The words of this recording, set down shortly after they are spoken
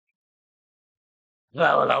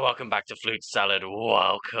Hello, welcome back to Flute Salad.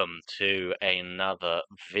 Welcome to another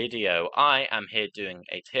video. I am here doing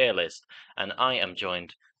a tier list, and I am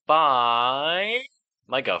joined by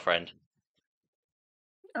my girlfriend.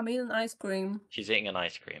 I'm eating ice cream. She's eating an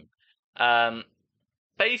ice cream.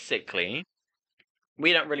 Basically,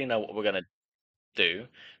 we don't really know what we're gonna do,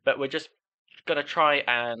 but we're just gonna try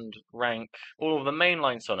and rank all of the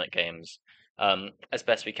mainline Sonic games, as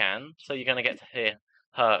best we can. So you're gonna get to hear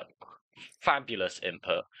her fabulous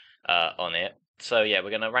input on it. So yeah,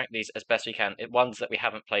 we're gonna rank these as best we can. Ones that we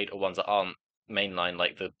haven't played or ones that aren't mainline,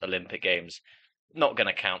 like the Olympic Games, not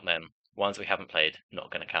gonna count them. Ones we haven't played,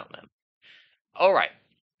 not gonna count them. All right,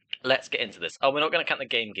 let's get into this. Oh, we're not gonna count the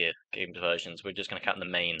Game Gear games versions. We're just gonna count the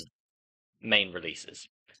main releases.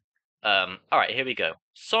 All right, here we go.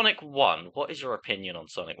 Sonic 1. What is your opinion on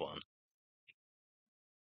Sonic 1?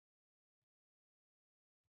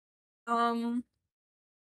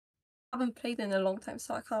 I haven't played in a long time,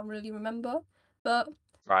 so I can't really remember. But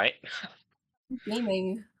Right.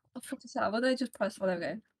 gaming, I forgot to say, what did I just press?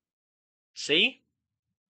 Whatever. See?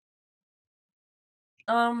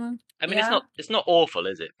 I mean, Yeah. it's not awful,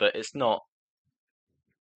 is it? But it's not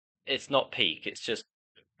peak. It's just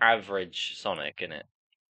average Sonic, isn't it?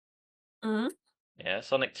 Mm-hmm. Yeah,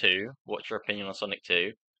 Sonic 2. What's your opinion on Sonic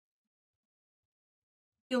 2?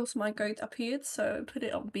 Tails my goat appeared, so put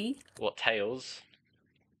it on B. What Tails?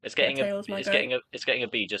 Yeah, Tails my goat. It's getting a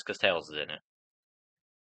B just because Tails is in it.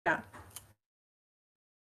 Yeah.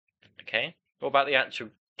 Okay. What about the actual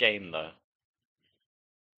game though?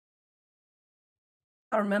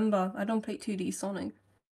 I remember. I don't play 2D Sonic.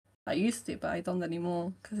 I used to, but I don't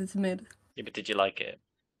anymore because it's mid. Yeah, but did you like it?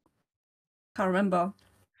 Can't remember.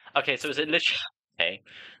 Okay, so is it literally okay?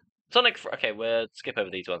 Sonic. Okay, we'll skip over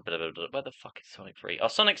these ones. Where the fuck is Sonic 3? Oh,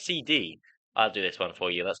 Sonic CD. I'll do this one for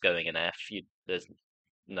you. That's going in F. There's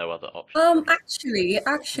no other option. Actually, No,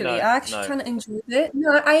 I actually no, kind of enjoyed it.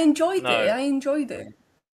 No, I enjoyed it. no. I enjoyed it.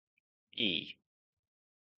 E.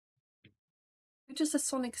 You're just a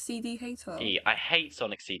Sonic CD hater. E. I hate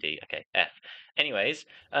Sonic CD. Okay, F. Anyways,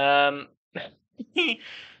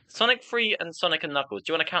 Sonic 3 and Sonic and Knuckles.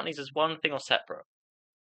 Do you want to count these as one thing or separate?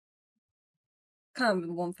 Can't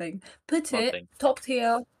remember one thing. Put One it thing. top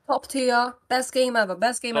tier, best game ever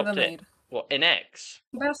Topped it. made. What, in X?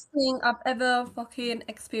 Best thing I've ever fucking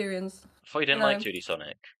experienced. I thought you You didn't like know. 2D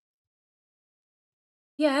Sonic.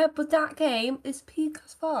 Yeah, but that game is peak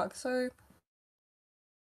as fuck. So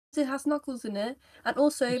it has Knuckles in it, and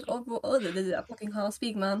also overall, I fucking can't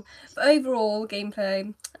speak, man. But overall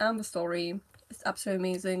gameplay and the story is absolutely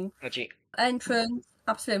amazing. Actually, Entrance,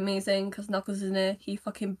 absolutely amazing because Knuckles is in it. He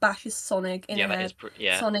fucking bashes Sonic in yeah, the that is head.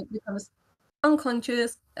 yeah. Sonic becomes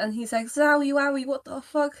unconscious, and he's like, "Zowie wowie, what the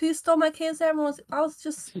fuck? Who stole my kids?" I was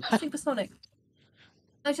just Supersonic.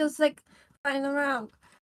 I was just like flying around,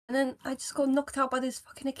 and then I just got knocked out by this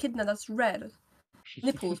fucking echidna that's red.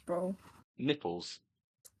 Nipples, bro. Nipples.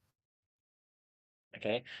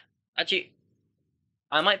 Okay. Actually,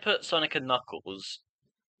 I might put Sonic and Knuckles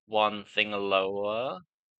one thing lower.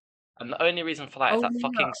 And the only reason for that is Oh that no.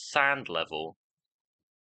 fucking sand level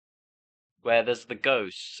where there's the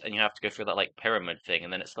ghosts and you have to go through that like pyramid thing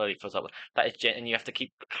and then it slowly fills up. That is and you have to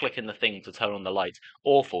keep clicking the thing to turn on the lights.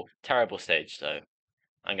 Awful, terrible stage though.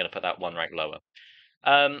 I'm gonna put that one rank lower.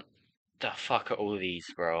 The fuck are all these,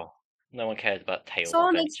 bro? No one cares about Tails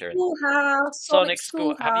Sonic Adventure. Schoolhouse, Sonic Sonic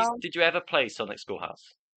School. Schoolhouse, Did you ever play Sonic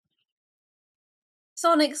Schoolhouse?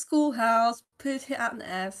 Sonic Schoolhouse. Put it at an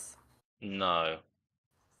S. No.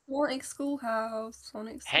 Sonic Schoolhouse,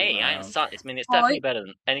 Sonic Hey, Schoolhouse. I mean, it's definitely Right. better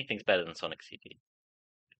than anything's better than Sonic CD.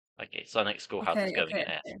 Okay, Sonic Schoolhouse is Okay, going okay, in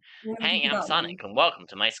F. okay. I'm gonna give Hey, you I'm that one. Sonic, and welcome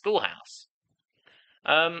to my schoolhouse.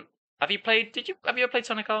 Have you played? Have you ever played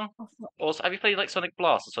Sonic R? Oh, fuck. Or have you played like Sonic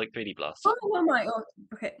Blast or Sonic 3D Blast? Oh, what am I? Oh,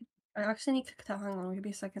 okay. I actually need to click that. Hang on, give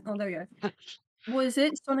me a second. Oh, there we go. What is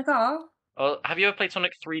it? Sonic R? Or have you ever played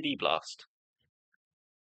Sonic 3D Blast?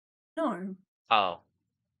 No. Oh,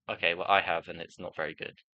 okay. Well, I have, and it's not very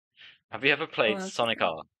good. Have you ever Oh, played that's Sonic fine.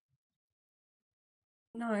 R?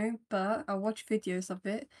 No, but I watch videos of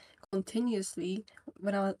it continuously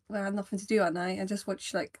when I had nothing to do at night. I just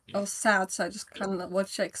watch like I was sad, so I just kind of like,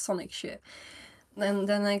 watch like Sonic shit. And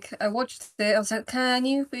then like I watched it, I was like, "Can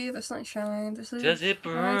you feel the sunshine? This Does is it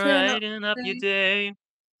brighten up brighten up the your day." day?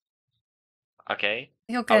 Okay.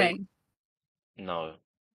 You're Are we? gay. No.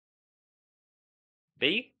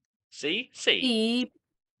 B? C? C? E.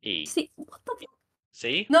 E? See what the?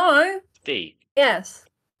 C? No. D? Yes.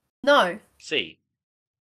 No. C?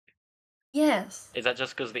 Yes. Is that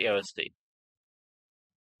just because of the OSD?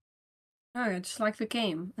 No. I just like the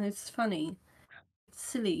game, and it's funny. It's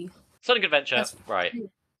silly. Sonic Adventure, That's right.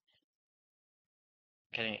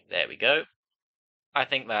 There we go. I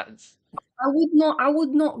think that's. I would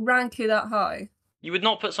not rank it that high. You would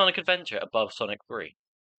not put Sonic Adventure above Sonic 3.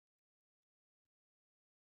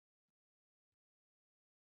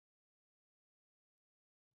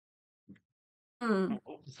 Hmm.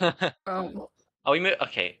 Oh, Are we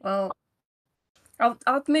okay? well,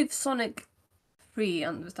 I'd move Sonic 3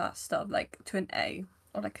 under that stuff, like to an A,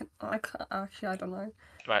 or like I can't actually. I don't know.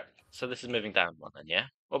 Right. So this is moving down one then, yeah.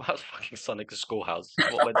 What about fucking Sonic the Schoolhouse?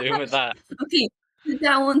 What we're doing with that? Okay,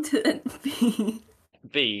 that one to an B.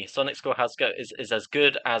 B. Sonic Schoolhouse Go is as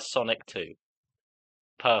good as Sonic 2.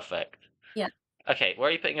 Perfect. Yeah, Okay, where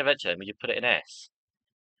are you putting Adventure then? Would you put it in S?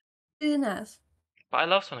 goodness. But I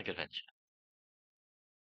love Sonic Adventure.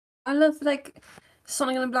 I love like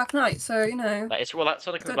Sonic and the Black Knight, so you know. Like that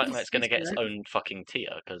Sonic and the Don't Black be Knight's gonna get its sensitive. own fucking tier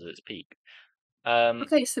because of its peak.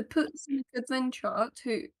 Okay, so put Sonic Adventure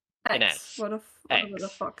to In X. S. Whatever the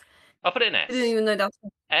X. fuck. I'll put it in I didn't S. even know that's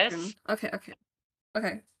an S option.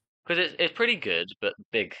 Okay. because it's pretty good, but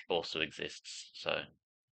Big also exists. So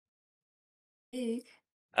Big.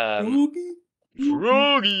 um, Froggy.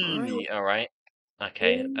 Froggy. All right.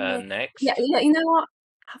 Okay. Yeah, Next. you know what?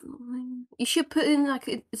 You should put in like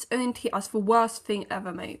its own tier as the worst thing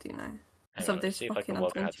ever made, you know, Hang because on. of Let me this see if I fucking can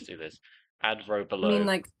work out how to adventure. do this. Add row I mean, below.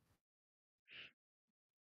 like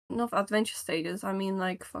not adventure stages. I mean,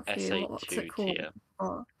 like fucking what's it SA2 called? tier.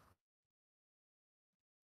 Oh,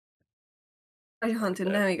 treasure There we hunting.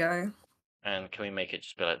 go. There we go. And can we make it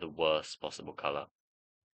just be like the worst possible color?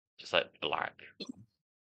 Just like black.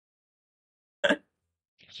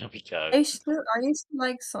 There we go. I used to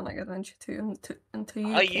like Sonic Adventure 2 until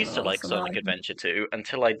I you came used to along, like so now I Sonic Adventure 2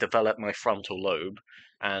 until I developed my frontal lobe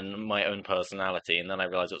and my own personality, and then I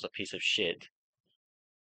realized it was a piece of shit.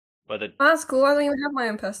 Where the that's cool. I don't even have my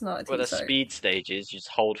own where personality, the so speed stages you just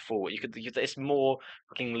hold forward. It's more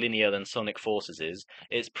fucking linear than Sonic Forces is.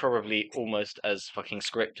 It's probably almost as fucking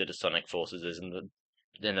scripted as Sonic Forces is in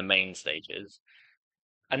the main stages.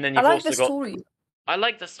 And then I you've like the also got story. I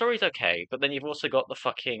like the story's okay, but then you've also got the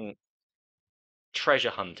fucking treasure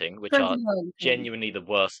hunting, which Treasure are hunting. genuinely the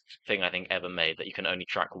worst thing I think ever made. That you can only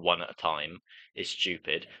track one at a time is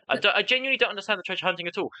stupid. I genuinely don't understand the treasure hunting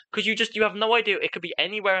at all because you have no idea. It could be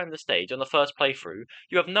anywhere on the stage on the first playthrough.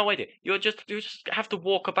 You have no idea. You just have to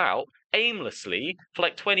walk about aimlessly for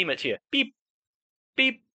like 20 minutes here. Beep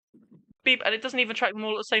beep beep, and it doesn't even track them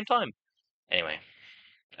all at the same time. Anyway,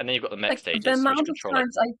 and then you've got the mech Like the stages which amount of control like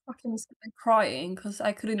times I fucking started crying because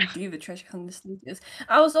I couldn't do the treasure hunt stages.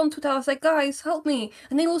 I was on Twitter. I was like, "Guys, help me!"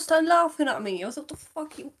 And they all started laughing at me. I was like,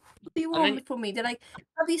 What do you and then want from me?" They're like,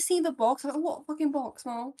 "Have you seen the box?" I was like, "What fucking box,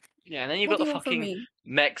 man? yeah, and then you've What got do the you want from fucking me?"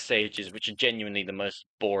 mech stages, which are genuinely the most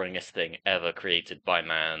boringest thing ever created by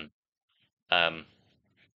man. Um,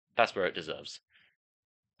 that's where it deserves.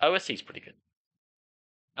 OSC's pretty good.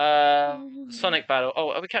 Sonic Battle.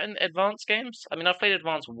 Oh, are we counting advanced games? I mean, I've played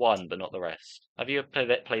Advance 1, but not the rest. Have you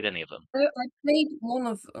played any of them? I played one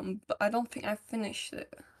of them, but I don't think I finished it.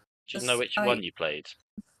 Do you know 'Cause which one you played?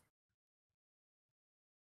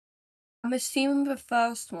 I'm assuming the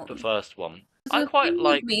first The one. first one. I The quite thing with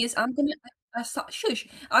like. me is I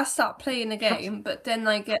start playing a game, but then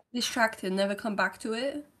I get distracted and never come back to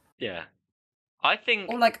it. Yeah. I Or think.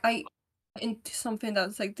 like I into something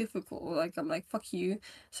that's like difficult, or like I'm like, fuck you.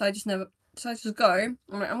 So I just go.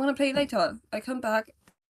 I'm like, I'm gonna play later. I come back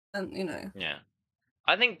and you know. Yeah.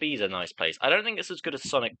 I think B's a nice place. I don't think it's as good as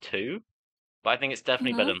Sonic 2, but I think it's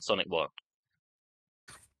definitely better Mm-hmm. than Sonic 1.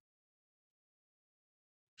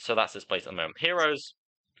 So that's this place at the moment. Heroes,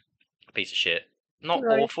 a piece of shit. Not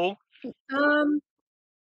Right. awful.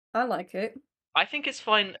 I like it. I think it's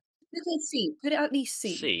fine. Put it C. Put it at least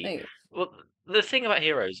C. C. There you Well, the thing about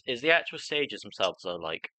Heroes is the actual stages themselves are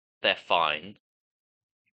like, they're fine.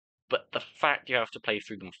 But the fact you have to play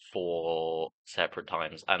through them 4 separate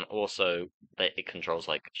times, and also that it controls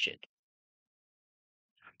like shit.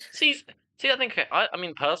 See, I think I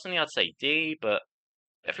mean personally, I'd say D, but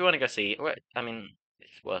if you want to go see, I mean,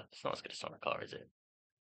 it's not as good as Sonic Car, is it?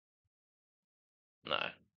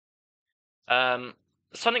 No.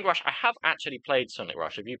 Sonic Rush. I have actually played Sonic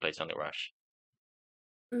Rush. Have you played Sonic Rush?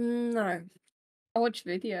 No. I watch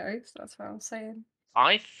videos, that's what I'm saying.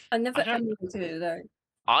 I I don't. never did it though.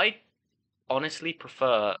 I honestly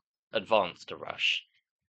prefer Advance to Rush.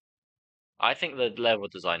 I think the level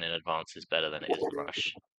design in Advance is better than it is in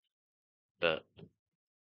Rush. But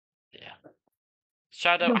yeah.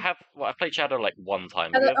 Shadow, I've played Shadow like one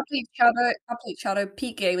time. Have you ever? I played Shadow,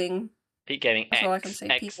 Peak Gaming. Peak Gaming That's all I can X, say,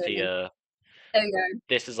 Peak X Gaming. tier. There you go.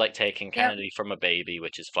 This is like taking Yep. candy from a baby,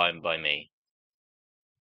 which is fine by me.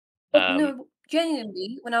 Oh, no,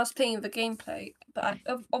 genuinely, when I was playing the gameplay, but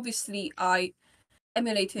obviously I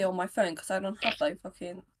emulate it on my phone because I don't have like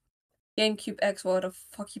fucking GameCube X or the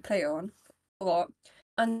fuck you play it on. What?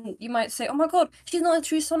 And you might say, "Oh my god, she's not a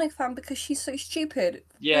true Sonic fan because she's so stupid." This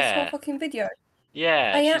whole Yeah, fucking video.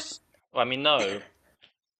 yeah. I am She's. Well, I mean, no.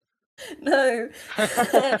 no.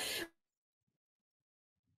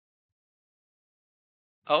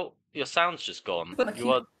 Oh, your sound's just gone. But I You keep.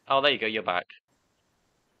 are. Oh, there you go. You're back.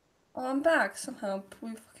 Oh, I'm back somehow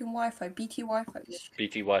with fucking Wi-Fi, BT Wi-Fi.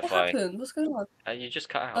 BT What Wi-Fi. happened? What's going on? You just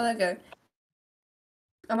cut Oh, out. there you go.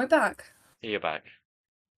 Am I back? You're back.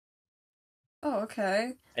 Oh,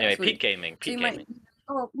 okay. Anyway, That's peak weird. gaming. So Peak you gaming. might.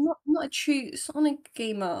 Oh, not a true Sonic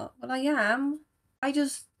gamer. Well, I am. I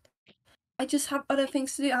just have other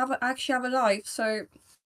things to do. I actually have a life, so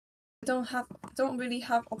don't really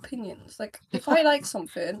have opinions. Like if I like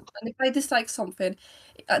something and if I dislike something,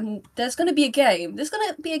 and there's gonna be a game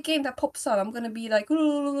that pops up. I'm gonna be like,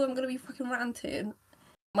 "Ooh," I'm gonna be fucking ranting.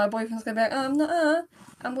 My boyfriend's gonna be like, I'm not.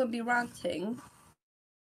 I'm gonna be ranting.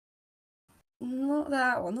 Not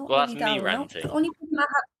that one. Not Well, that's really me that one. ranting.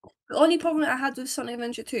 The only problem I had with Sonic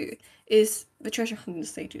Adventure 2 is the treasure hunting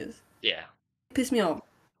stages. Yeah. It pissed me off.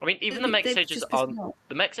 I mean, even the mech They stages just pissed aren't. me off.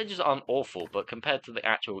 The mech stages aren't awful, but compared to the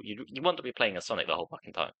actual, you want to be playing a Sonic the whole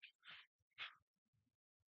fucking time.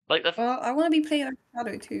 Like the Well, I want to be playing like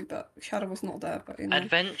Shadow too, but Shadow was not there. But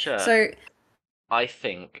Adventure, So I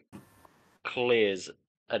think, clears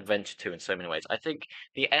Adventure 2 in so many ways. I think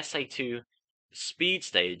the SA2 speed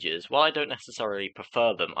stages, while I don't necessarily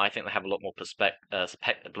prefer them, I think they have a lot more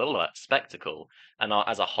spectacle and are,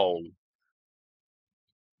 as a whole,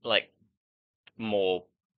 like more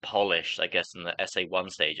polished, I guess, than the SA1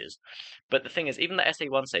 stages. But the thing is, even the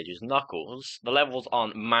SA1 stages, Knuckles, the levels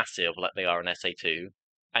aren't massive like they are in SA2,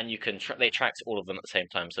 and you can they track all of them at the same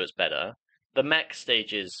time, so it's better. The mech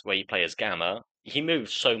stages where you play as Gamma, he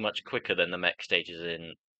moves so much quicker than the mech stages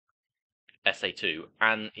in SA2,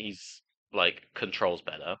 and he's like controls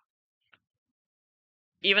better.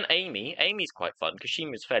 Even Amy's quite fun because she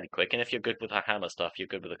moves fairly quick, and if you're good with her hammer stuff, you're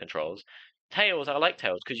good with the controls. Tails, I like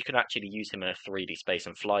Tails because you can actually use him in a 3D space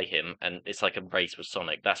and fly him, and it's like a race with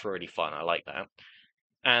Sonic. That's really fun. I like that.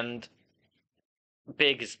 And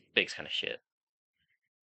Big's kind of shit.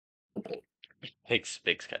 Big's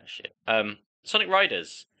kind of shit. Sonic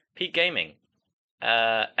Riders, Peak Gaming, Peak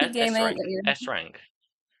S gaming. rank, S rank.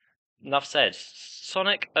 Enough said.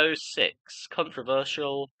 Sonic 06,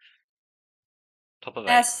 controversial. Top of 8.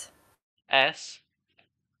 S. S.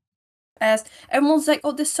 Everyone's like,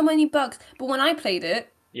 oh, there's so many bugs. But when I played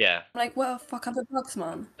it, Yeah. I'm like, what the fuck are the bugs,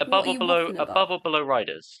 man? Above What are or you below? waffling Above about? or below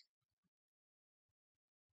Riders?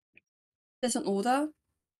 There's an order.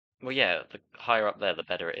 Well, yeah. The higher up there, the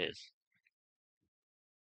better it is.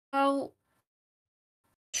 Well,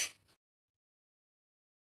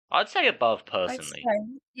 I'd say above I'd personally.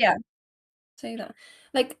 say, yeah, say that.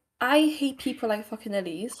 Like, I hate people like fucking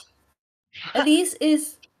Elise. Elise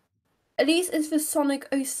is the Sonic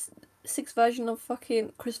 06 version of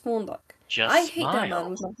fucking Chris Thorndyke. I Just hate that man smile.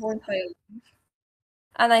 with my whole entire life.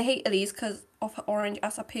 And I hate Elise because of her orange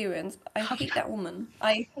ass appearance. I hate that woman.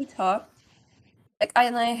 I hate her. Like,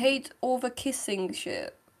 and I hate all the kissing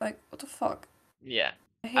shit. Like, what the fuck? Yeah.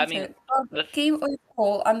 I I hate mean, it. the Game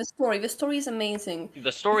overall and the story is amazing.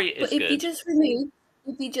 the story But is good. if you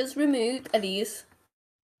just remove Elise,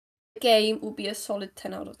 the game will be a solid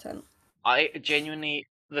 10 out of 10. I genuinely.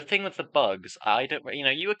 The thing with the bugs, I don't.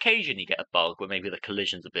 You occasionally get a bug where maybe the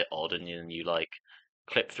collision's a bit odd and you like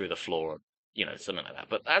clip through the floor, something like that.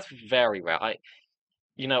 But that's very rare.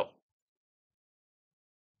 You know,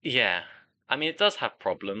 yeah. I mean, it does have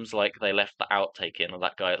problems, like they left the outtake in of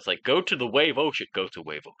that guy that's like, go to the wave ocean, go to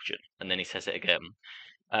wave ocean. And then he says it again.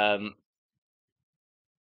 Um,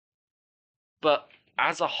 but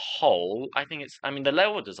as a whole, I mean, the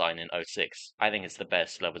level design in 06, I think it's the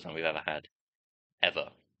best level design we've ever had. Ever.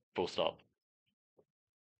 Full stop.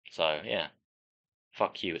 So, yeah.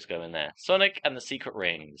 Fuck you, it's going there. Sonic and the Secret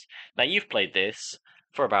Rings. Now, you've played this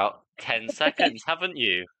for about 10 seconds, haven't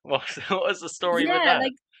you? What was the story with Yeah,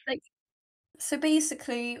 that? like so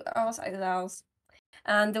basically I was at the house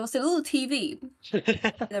and there was a little TV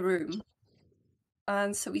in the room.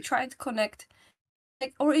 And so we tried to connect,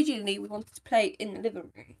 like originally we wanted to play in the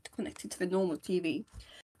living room to connect it to the normal TV.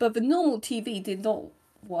 But the normal TV did not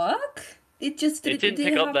work. It just It didn't,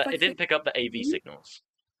 didn't pick up have the like it didn't pick up the AV signals.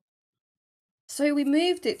 So we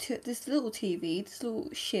moved it to this little TV, this little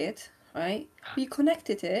shit, right? We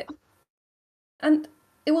connected it, and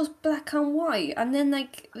it was black and white, and then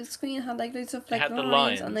like the screen had like loads of It like had the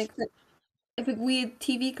lines and lines. like weird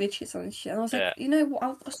TV glitches and shit. And I was like, Yeah. you know what? I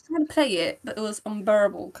was trying to play it, but it was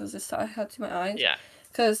unbearable because it started hurting my eyes. Yeah.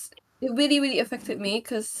 Because it really, really affected me.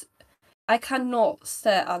 Because I cannot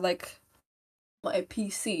stare at like my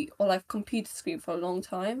PC or like computer screen for a long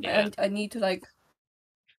time. Yeah. I need to like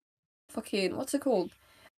fucking what's it called?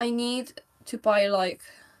 I need to buy like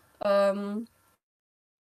what's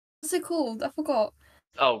it called? I forgot.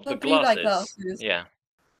 Oh, the The blue light glasses. glasses, Yeah.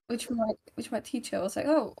 which my teacher was like,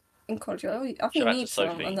 oh, in college, oh, I think Show you that to need some,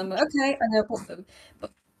 Sophie. and I'm like, okay, and I bought them,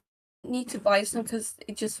 but I need to buy some because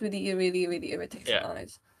it just really, really, really irritates Yeah. my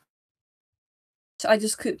eyes. So I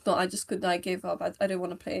just could not. I just could not. I gave up. I don't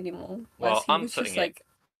want to play anymore. Whereas Well, he I'm was putting just it like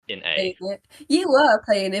in playing A. it. You were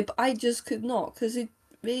playing it, but I just could not because it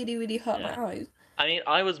really, really hurt Yeah. my eyes. I mean,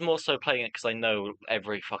 I was more so playing it because I know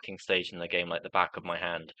every fucking stage in the game like the back of my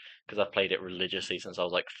hand because I've played it religiously since I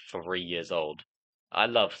was like 3 years old. I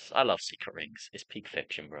love Secret Rings. It's peak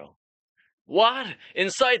fiction, bro. What?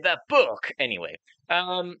 Inside that book? Anyway,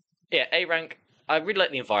 yeah, A rank. I really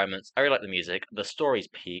like the environments. I really like the music. The story's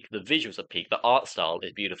peak. The visuals are peak. The art style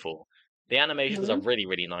is beautiful. The animations are Mhm. really,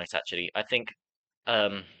 really nice, actually. I think,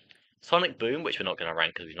 um, Sonic Boom, which we're not going to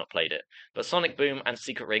rank because we've not played it, but Sonic Boom and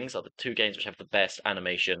Secret Rings are the two games which have the best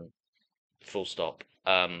animation. Full stop.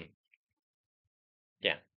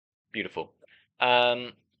 Yeah, beautiful.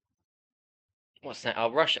 Um, what's that?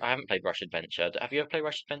 Rush. I haven't played Rush Adventure. Have you ever played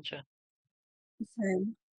Rush Adventure?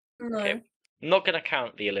 Same. Okay. No. I'm not going to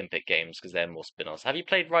count the Olympic Games because they're more spin-offs. Have you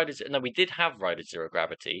played Riders? No, we did have Riders Zero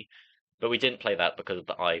Gravity, but we didn't play that because of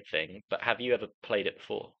the eye thing. But have you ever played it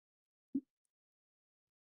before?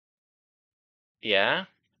 Yeah?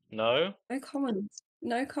 No? No comments.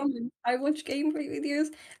 No comments. I watch gameplay videos.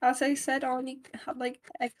 As I said, I only have like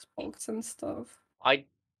Xbox and stuff. I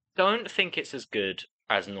don't think it's as good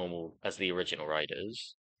as normal as the original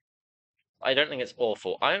Riders. I don't think it's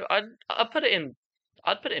awful. I'd put it in.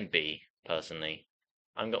 I'd put it in B personally.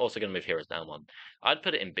 I'm also going to move Heroes down one. I'd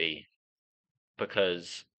put it in B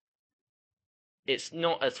because it's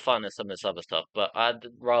not as fun as some of this other stuff, but I'd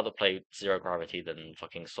rather play Zero Gravity than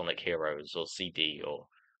fucking Sonic Heroes or CD or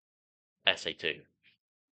SA2.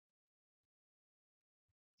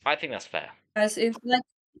 I think that's fair. As if like,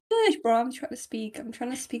 gosh, bro, I'm trying to speak. I'm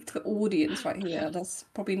trying to speak to the audience right here. That's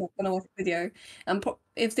probably not gonna watch the video. And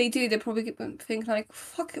if they do, they probably think like,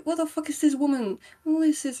 "Fuck, what the fuck is this woman? Who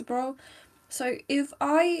is this, bro?" So if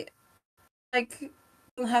I like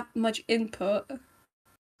don't have much input,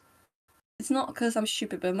 it's not because I'm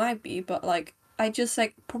stupid, but it might be. But like, I just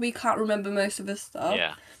like probably can't remember most of the stuff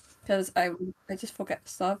Yeah, because I just forget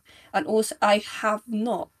stuff. And also, I have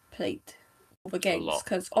not played other a games lot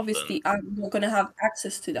because of them. obviously I'm not gonna have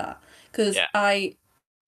access to that because Yeah, I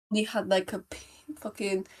only had like a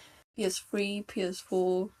fucking PS3,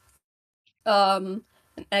 PS4, um,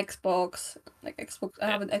 an Xbox, like Xbox. I yeah.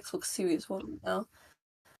 have an Xbox Series One now.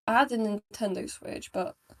 I had a Nintendo Switch,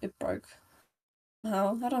 but it broke.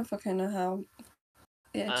 How? I don't fucking know how.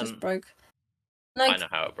 Yeah, it just Um, broke. I Like know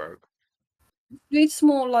how it broke. it's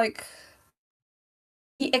more like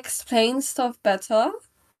he explains stuff better.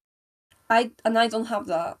 I don't have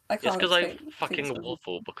that. I It's can't because I explain things fucking better.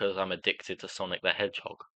 waffle because I'm addicted to Sonic the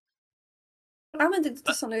Hedgehog. I'm addicted to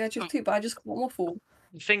But Sonic Hedgehog too, but I just can't waffle.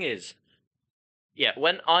 the thing is, yeah,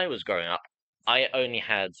 when I was growing up, I only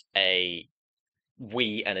had a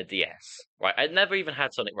Wii and a DS, right? I'd never even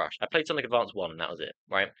had Sonic Rush. I played Sonic Advance 1 and that was it,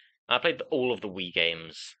 right? And I played all of the Wii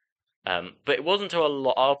games. But it wasn't until a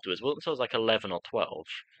lot afterwards, it wasn't until I was like 11 or 12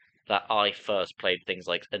 that I first played things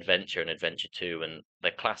like Adventure and Adventure 2 and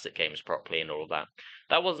the classic games properly and all of that.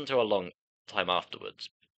 That wasn't until a long time afterwards.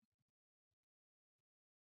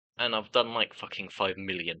 And I've done like fucking 5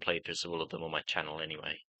 million playthroughs of all of them on my channel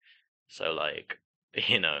anyway. So like,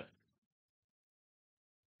 you know,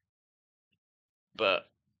 but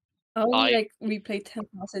I only I, like replay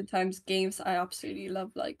 10,000 times games I absolutely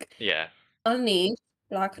love, like yeah, Unleashed,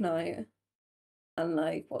 Black Knight, and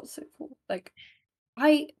like what's it called? Like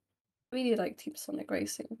I really like Team Sonic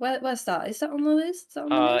Racing. Where's that? Is that on the list? Is that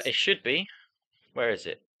on the it list? should be. Where is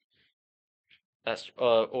it? That's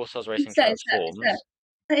All Stars Racing It's there, it's there, it's there. Transforms.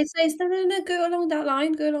 It's no, no, no, go along that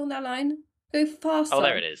line, go along that line. Go Oh, there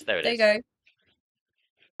faster. it is. There it There you is. go.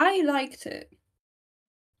 I liked it.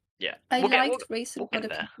 Yeah, I we'll get we'll, liked racing we'll other get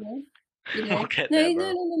there. people, you We'll know? get No, there, no, no,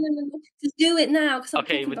 bro. no, no, no, no. Just do it now, because I'm Okay,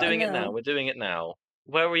 talking we're about it doing it now. now. We're doing it now.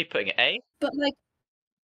 Where are we putting it? A? But like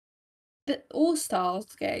the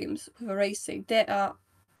All-Stars games with a racing, they are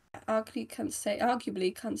arguably can say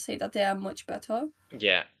that they are much better.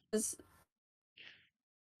 Yeah. 'Cause,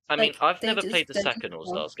 I mean, like I've never played the they're just second All fun.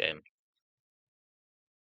 Stars game.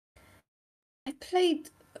 I played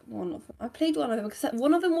one of them. I played one of them because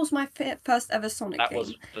one of them was my first ever Sonic That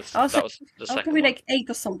was game. I was that like, was the I was second probably one. like 8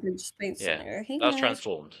 or something, just playing Yeah, Sonic. Hey that was guys,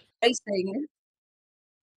 transformed. racing.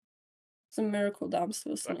 It's a miracle that I'm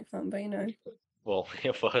still a Sonic fan, but you know. Well,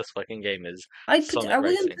 your first fucking game is I Sonic wouldn't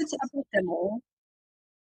Racing. put it above them all.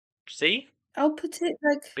 C? I'll put it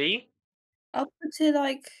like B? I'll put it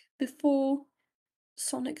like before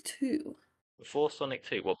Sonic 2. Before Sonic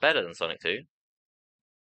 2. Well, better than Sonic 2.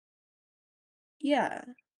 Yeah.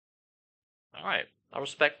 Alright, I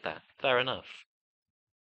respect that. Fair enough.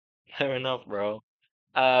 Fair enough, bro.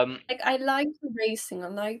 Um, Like I liked the racing, I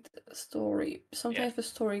liked the story. yeah, Sometimes the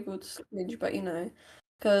story was cringe, but you know,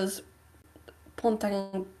 because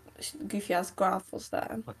Pontang goofy ass Graph was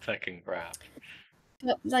there. attacking grab.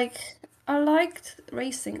 But like I liked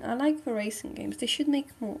racing. I like the racing games. They should make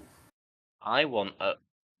more. I want a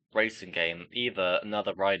racing game, either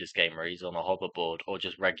another riders game where he's on a hoverboard or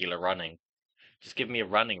just regular running. Just give me a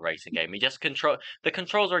running racing game. You just control the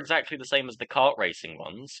controls are exactly the same as the kart racing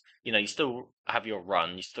ones. You know, you still have your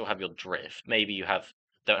run, you still have your drift. Maybe you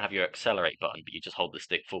don't have your accelerate button, but you just hold the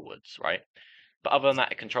stick forwards, right? But other than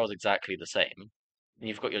that, it controls exactly the same. And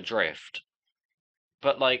you've got your drift.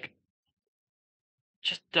 But like,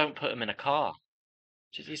 just don't put him in a car.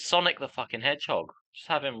 He's Sonic the fucking Hedgehog. Just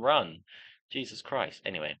have him run. Jesus Christ.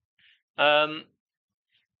 Anyway, um,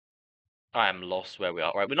 I am lost where we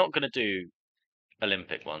are. Right, we're not gonna do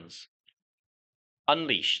Olympic ones.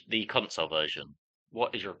 Unleashed, the console version.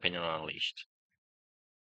 What is your opinion on Unleashed?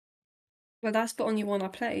 But that's the only one I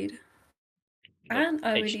played. The And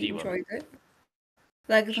I really HD one. enjoyed it.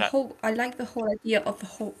 Like the Chat. whole I like the whole idea of the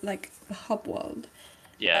whole like the hub world.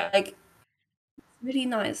 Yeah, Like really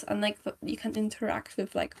nice and like you can interact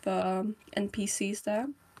with like the NPCs there,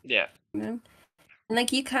 yeah, you know? And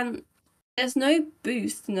like you can there's no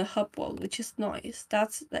boost in the hub world, which is nice.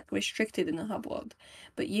 That's like restricted in the hub world.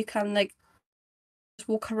 But you can like just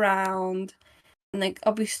walk around and like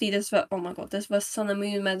obviously there's the oh my god, there's the Sun and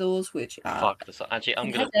Moon medals which are fuck this. Actually,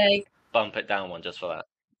 I'm fucking gonna headache. bump it down one just for that.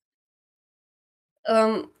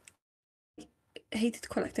 Um hated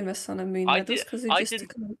collecting the Sun and Moon I medals did. because it I just didn't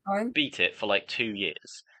took a long time. beat it for like 2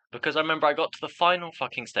 years because I remember I got to the final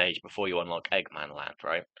fucking stage before you unlock Eggman Land,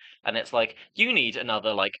 right? And it's like you need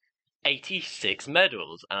another like 86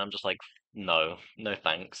 medals, and I'm just like, no, no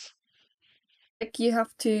thanks. Like you have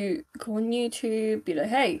to go on YouTube, be like,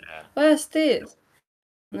 hey, Yeah. where's this?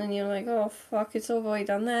 And then you're like, oh fuck, it's all the way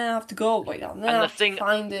down there. I have to go all the way down there. And I have to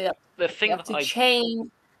find it. the You thing have that to I change.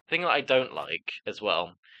 thing that I don't like as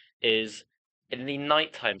well is in the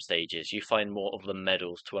nighttime stages you find more of the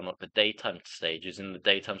medals to unlock the daytime stages. In the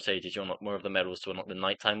daytime stages you unlock more of the medals to unlock the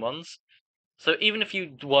nighttime ones. So even if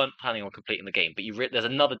you weren't planning on completing the game, but there's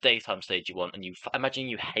another daytime stage you want, and imagine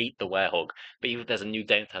you hate the werehog, but there's a new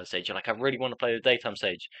daytime stage. You're like, I really want to play the daytime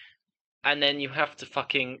stage, and then you have to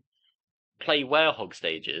fucking play werehog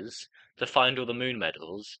stages to find all the moon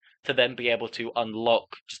medals to then be able to unlock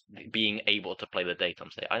just being able to play the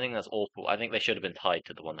daytime stage. I think that's awful. I think they should have been tied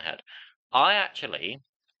to the one they had. I actually,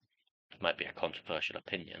 it might be a controversial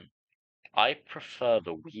opinion, I prefer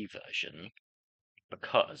the Wii version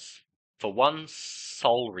because, for one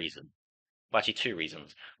sole reason, well, actually two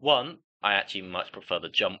reasons. One, I actually much prefer the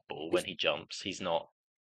jump ball. When he jumps, he's not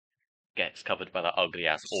gets covered by that ugly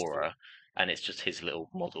ass aura, and it's just his little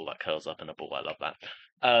model that curls up in a ball. I love that.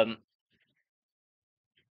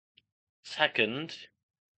 Second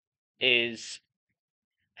is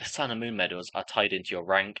the Sun and Moon medals are tied into your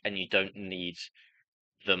rank, and you don't need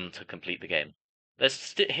them to complete the game. There's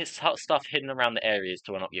stuff hidden around the areas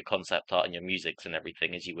to unlock your concept art and your musics and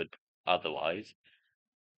everything as you would otherwise.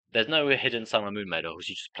 There's no hidden Sun and Moon medals,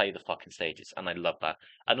 you just play the fucking stages, and I love that.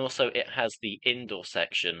 And also, it has the indoor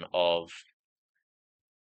section of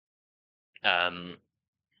um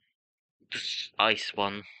ice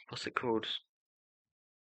one. What's it called?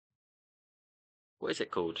 What is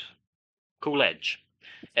it called? Cool Edge.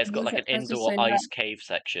 It's got like an I just indoor zoned out. ice cave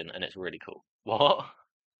section, and it's really cool. What?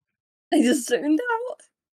 I just zoned out.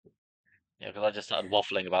 Yeah, because I just started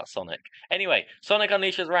waffling about Sonic. Anyway, Sonic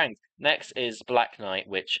Unleashes ranked. Next is Black Knight,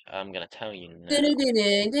 which I'm gonna tell you now.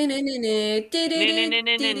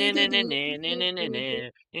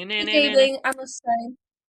 Gaming, I must say,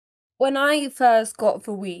 when I first got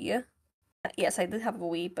the Wii, yes, I did have a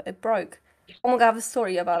Wii, but it broke. Oh my god, I have a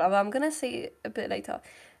story about it, but I'm gonna say it a bit later.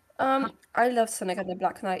 I love Sonic and the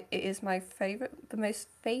Black Knight. It is my favorite,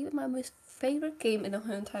 my most favorite game in the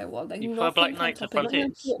whole entire world. Like You prefer Black nothing can Knight to top it. Not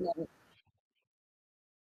even Frontiers? Fortnite.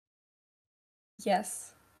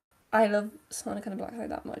 Yes, I love Sonic and the Black Knight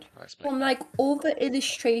that much. I respect From that. like all the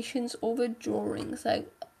illustrations, all the drawings, like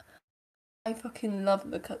I fucking love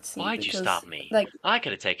the cutscene Why'd you stop because me? like I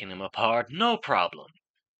could have taken him apart, no problem.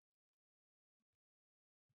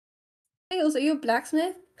 Tails, are you a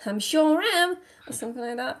blacksmith? I'm sure am, or something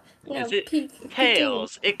like that. Yeah, Is it peek in.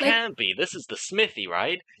 Tails? It Like, can't be. This is the smithy,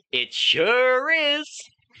 right? It sure is.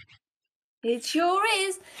 it sure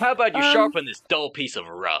is. How about you Um, sharpen this dull piece of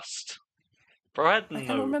rust? Bro had I cannot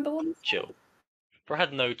no remember what he said. chill. Bro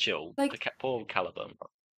had no chill. The Like, poor Caliban.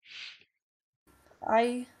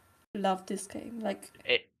 I love this game. Like,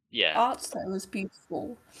 Yeah, art style is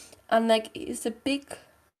beautiful, and like, it's a big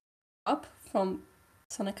up from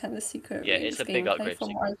Sonic and the Secret yeah. It's Rings a big gameplay upgrade.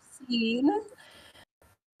 from what I've seen.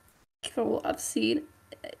 From what I've seen,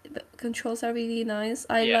 the controls are really nice.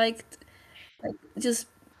 I Yeah, liked like just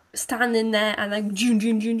standing there and like joon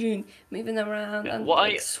joon joon joon moving around yeah. and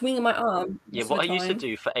like swinging my arm Yeah, most of what I the used to time.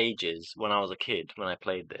 do for ages when I was a kid, when I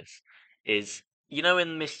played this, is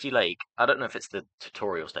in Misty Lake. I don't know if it's the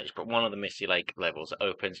tutorial stage, but one of the Misty Lake levels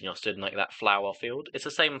opens and you're stood in like that flower field. It's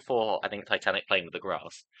the same for I think Titanic playing with the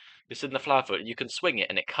grass. You're stood in the flower field, and you can swing it,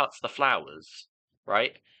 and it cuts the flowers,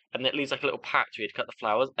 right? And it leaves like a little patch where you'd cut the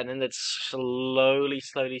flowers, and then they'd slowly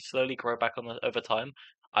grow back over time.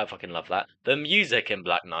 I fucking love that. The music in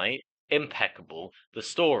Black Knight impeccable. The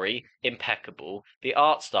story, impeccable. The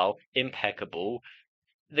art style, impeccable.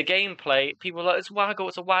 The gameplay, people are like, it's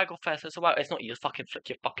a waggle fest, it's a waggle. It's not, you just fucking flick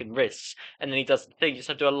your fucking wrists. And then he does the thing, you just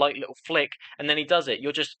have to do a light little flick, and then he does it.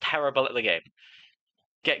 You're just terrible at the game.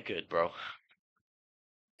 Get good, bro.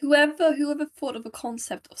 Whoever thought of the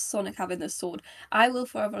concept of Sonic having a sword, I will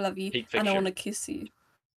forever love you Peak and I want fiction. to kiss you.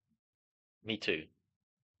 Me too.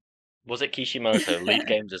 Was it Kishimoto, lead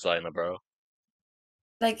game designer, bro?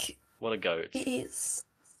 Like What a goat. it is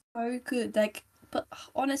so good. Like, but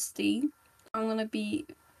honestly, I'm gonna be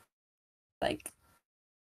like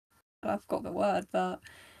I've got the word, but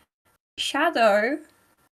Shadow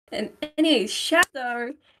and anyway,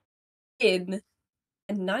 Shadow in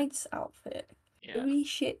a knight's outfit. Yeah. Holy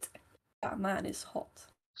shit, that man is hot.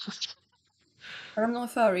 And I'm not a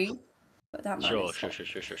furry, but that man Sure, is sure, hot. sure,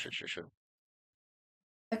 sure, sure, sure, sure, sure.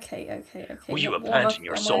 Okay. Will you What am I? abandon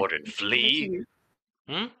your Am I? sword and Like flee? you?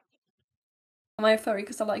 Hmm? Am I a furry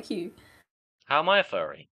because I like you? How am I a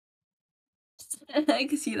furry?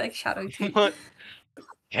 Because you like Shadow too. What?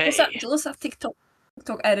 Hey. Do also have TikTok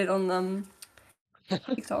edit on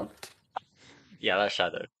TikTok. Yeah, that's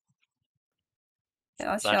Shadow. Yeah,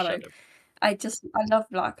 that's That's Shadow. Shadow. I love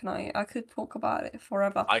Black Knight. I could talk about it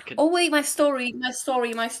forever. I could. Oh wait, my story.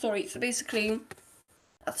 So basically,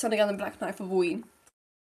 that's Sonic and the Black Knight for Wii.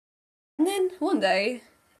 And then one day,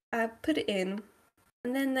 I put it in,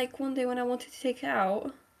 and then like one day when I wanted to take it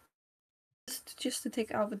out, just to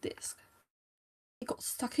take out the disc, it got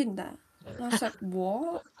stuck in there. And I was like,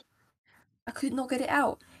 what? I could not get it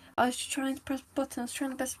out. I was trying to press button, I was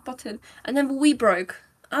trying to press button, and then the Wii broke.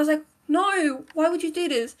 I was like, no, why would you do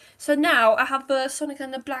this? So now I have the Sonic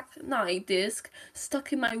and the Black Knight disc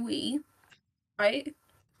stuck in my Wii, right?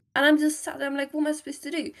 And I'm just sat there, I'm like, what am I supposed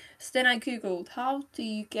to do? So then I googled, how do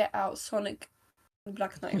you get out Sonic and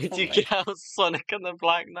Black Knight Did from you get like out Sonic and the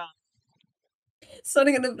Black Knight?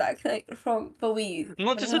 Sonic and the Black Knight from the Wii?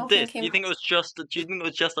 Not And just then a nothing disc. Do came you think it was just? Do you think it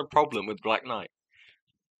was just a problem with Black Knight?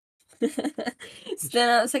 So then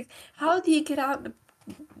I was like, how do you get out the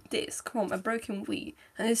disc from a broken Wii?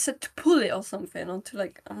 And it said to pull it or something, or to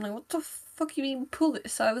like, I'm like, what the fuck you mean pull it?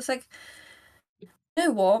 So I was like, you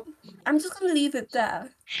know what? I'm just gonna leave it there.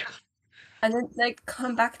 And then like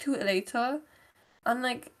come back to it later. And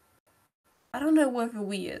like, I don't know where the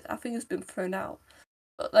Wii is. I think it's been thrown out.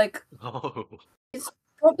 But like, Oh. it's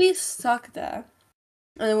probably stuck there.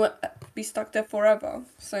 And it will be stuck there forever.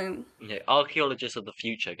 So, Yeah, archaeologists of the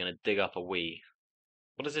future are gonna dig up a Wii.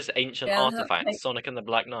 What is this ancient yeah, artifact? like, Sonic and the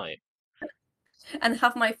Black Knight. and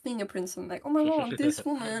have my fingerprints on like, oh my god, this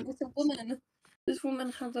woman is a woman. This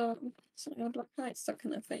woman has a something a black knight stuck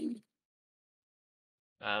in her thing.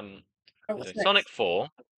 um, Oh, what's Sonic next? 4.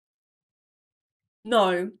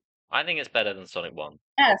 No. I think it's better than Sonic 1.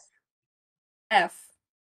 F. F.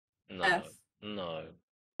 No, F. no.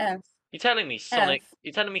 F. You telling me Sonic? F.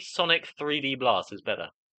 You telling me Sonic 3D Blast is better?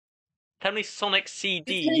 Tell me Sonic You're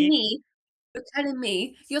telling CD. me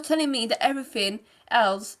you're telling me that everything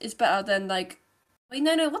else is better than like wait,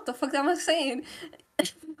 no, what the fuck am I saying?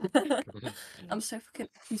 I'm so fucking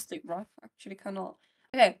acoustic, right? I actually cannot.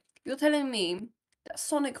 Okay, you're telling me that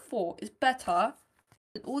Sonic 4 is better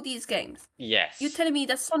than all these games. You're Yes. telling me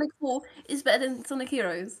that Sonic 4 is better than Sonic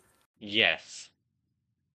Heroes? Yes.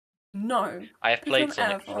 No. I have Put it played on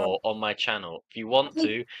Sonic F or 4 on my channel. If you want I to,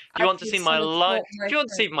 if you I want to played see my Sonic live, 4 on if my you want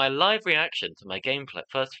to see phone. my live reaction to my gameplay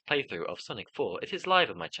first playthrough of Sonic 4, it is live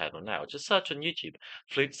on my channel now. Just search on YouTube,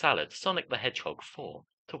 Flute Salad, Sonic the Hedgehog 4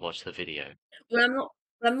 to watch the video. Well, I'm not.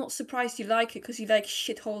 But I'm not surprised you like it because you like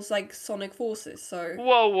shitholes like Sonic Forces. So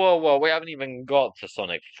Whoa, whoa, whoa! We haven't even got to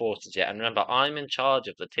Sonic Forces yet. And remember, I'm in charge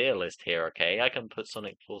of the tier list here. Okay, I can put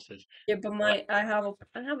Sonic Forces yeah, but I have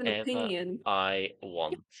an wherever opinion. I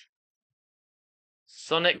want.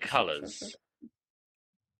 Sonic Sure, sure, sure. Colors.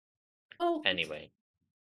 Oh, Anyway,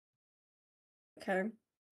 okay.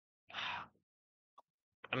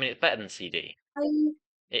 I mean, it's better than CD. I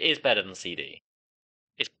It is better than CD.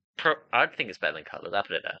 I think it's better than Colors. I'll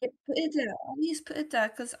put it there. put it there. I just put it there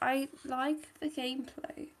because I like the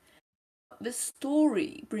gameplay. The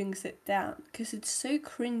story brings it down because it's so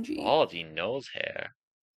cringy. Baldy nose hair.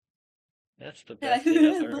 That's the Yeah, best thing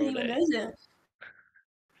I've heard not all even day. knows it.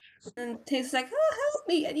 And Tate's like, "Oh, help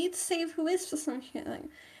me! I need to save who is for some shit." Like,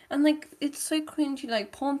 and like it's so cringy.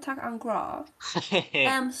 Like Pontac and Gra.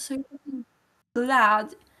 I am so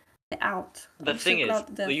glad they're out. The I'm so thing is, glad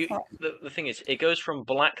that they're fine. the thing is, it goes from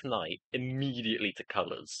Black Knight immediately to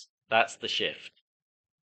Colors. That's the shift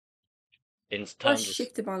in What's terms of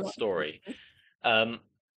shifted my life? story. Um,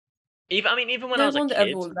 even when I No was a wonder kid,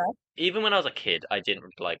 everyone left. I didn't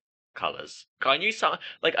really like Colors. I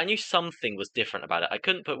knew something was different about it. I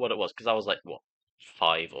couldn't put what it was because I was like, what,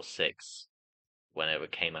 5 or 6 when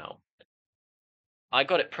it came out. I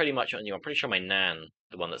got it pretty much on you. I'm pretty sure my nan,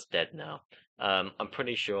 the one that's dead now, I'm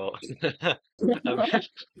pretty sure. I'm,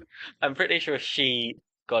 I'm pretty sure she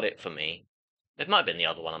got it for me. It might have been the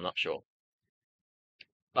other one. I'm not sure.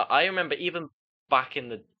 But I remember even back in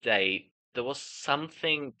the day, there was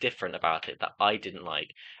something different about it that I didn't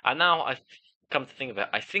like. And now I've come to think of it,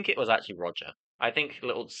 I think it was actually Roger. I think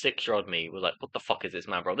little 6-year-old me was like, "What the fuck is this,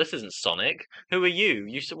 man, bro? This isn't Sonic. Who are you?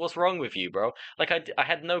 What's wrong with you, bro?" Like I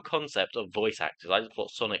had no concept of voice actors. I just thought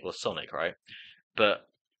Sonic was Sonic, right? But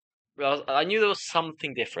I knew there was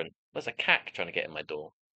something different. There's a cat trying to get in my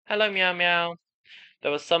door. Hello, meow meow.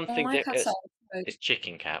 There was Oh, something my cat's out. it's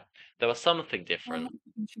chicken cat. There was something I'm different.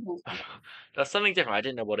 not There's something different. I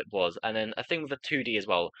didn't know what it was. And then a thing with the 2D as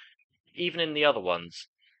well. Even in the other ones,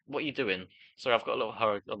 what are you doing? Sorry, I've got a little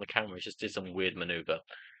hurry on the camera. It just did some weird maneuver.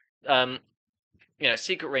 Um,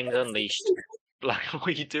 Secret Rings Unleashed. Black. What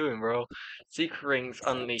are you doing, bro? Secret Rings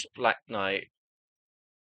Unleashed Black Knight.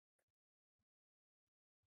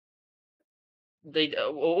 They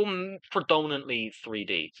all predominantly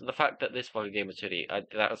 3D. So the fact that this fucking game was 2D,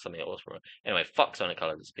 that was something that was for. Anyway, fuck Sonic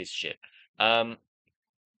Colors. It's a piece of shit. Um,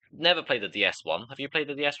 Never played the DS one. Have you played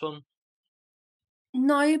the DS one?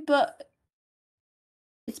 No, but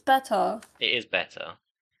it's better. It is better.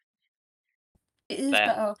 It is There,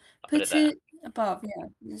 better. I put it Put there. it above, yeah.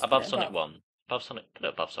 Just put Above it Sonic above. 1. Above Sonic, put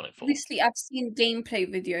it above Sonic 4. Obviously, I've seen gameplay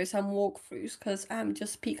videos and walkthroughs because I'm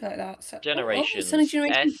just peak like that. So, Sonic Generations,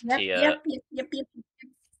 Generations. S Yep, tier. yep, yep, yep, yep.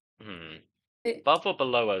 Hmm. It, Above or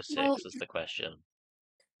below oh well, 06 is the question.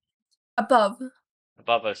 above.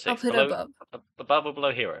 Above oh I'll 06. put it above. Above or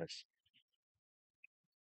below Heroes?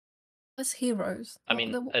 What's heroes? I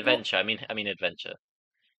mean What? adventure. I mean adventure.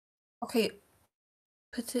 Okay,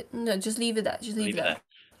 put it. No, just leave it there. Just leave Leave it it there.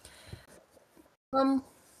 there.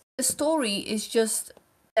 The story is just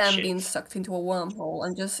them being Shit. sucked into a wormhole,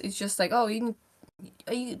 and it's just like, oh, you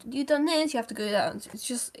done this? You have to go down. It's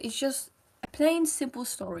just a plain simple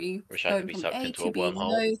story Wish I could going be from sucked A into to a B.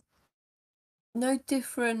 wormhole. No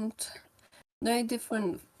different, no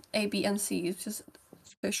different A, B, and C. It's just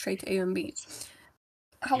go straight to A and B.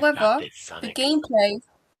 You got However, this, the Sonic. gameplay.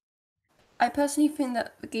 I personally think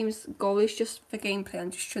that the game's goal is just for gameplay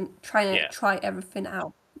and just trying to Yeah. try everything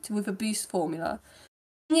out with a boost formula.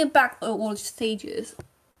 Bringing it back all stages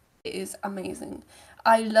is amazing.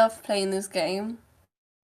 I love playing this game.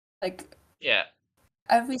 Like Yeah.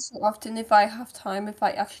 every so often, if I have time, if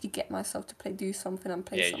I actually get myself to do something and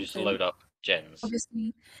play Yeah, you just something, load up gens.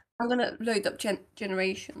 obviously I'm gonna load up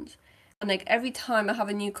generations. And like every time I have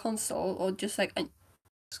a new console or just like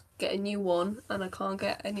get a new one and I can't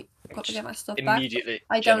get Just my stuff back, immediately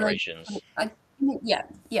I download. generations. I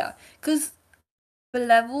yeah, because the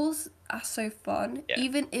levels are so fun. Yeah.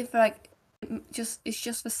 Even if like it's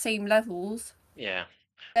just the same levels. Yeah.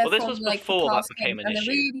 They're Well, this from was like the before that past became games, an and they're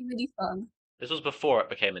issue. really fun. This was before it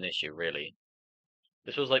became an issue, really.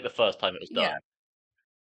 This was like the first time it was Yeah, done.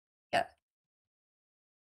 yeah.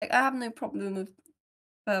 Like I have no problem with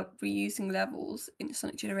reusing levels in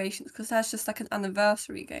Sonic Generations because that's just like an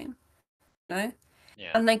anniversary game, you know.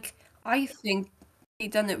 Yeah. And like I think they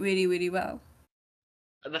done it really well.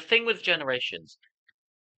 The thing with generations,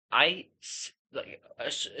 like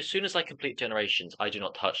as soon as I complete generations, I do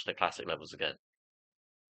not touch the classic levels again.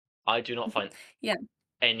 I do not find Yeah,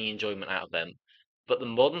 any enjoyment out of them. But the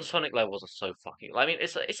modern Sonic levels are so fucking. I mean,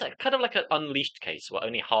 it's like kind of like an Unleashed case where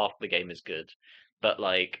only half the game is good, but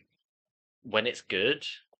like when it's good,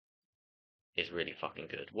 it's really fucking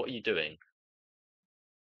good. What are you doing?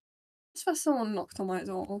 It's for someone knocked on my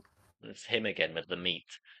door. It's him again with the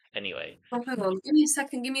meat. Anyway, Oh, hang on. Give me a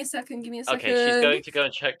second. Give me a second. Give me a okay, she's second. going to go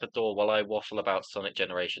and check the door while I waffle about Sonic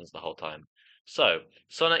Generations the whole time. So,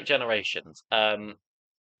 Sonic Generations.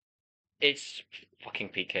 It's fucking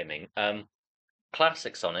peak gaming.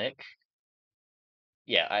 Classic Sonic.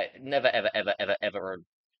 Yeah, I never, ever, ever, ever, ever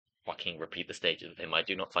fucking repeat the stages with him. I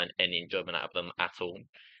do not find any enjoyment out of them at all.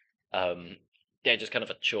 Um, they're just kind of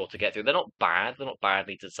a chore to get through. They're not bad. They're not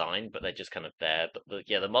badly designed, but they're just kind of there. But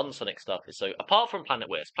the modern Sonic stuff is so. Apart from Planet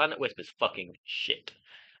Wisp, Planet Wisp is fucking shit.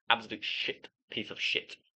 Absolute shit. Piece of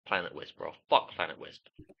shit. Planet Wisp, bro. Fuck Planet Wisp.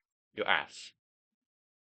 Your ass.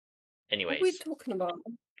 What are we Anyways, talking about?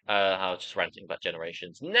 I was just ranting about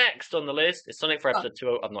Generations. Next on the list is Sonic for Oh, Episode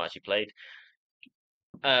 2. I've not actually played.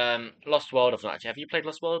 Lost World. I've not actually. Have you played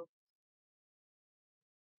Lost World?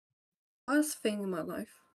 worst thing in my life.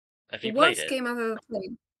 Have The you played worst it? game I've ever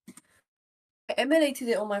played. I emulated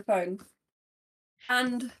it on my phone.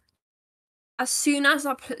 And as soon as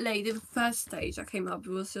I played the first stage that came up, it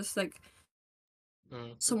was just like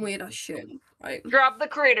some weird ass shit, right? Drop the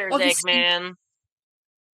critters, Obviously, Eggman.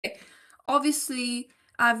 obviously,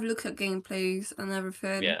 I've looked at gameplays and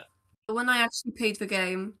everything. Yeah. But when I actually played the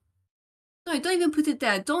game, no, don't even put it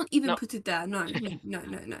there. Don't even No. put it there. No, no, no, no,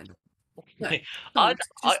 no, no. No, I, don't.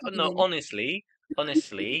 Just not no. even.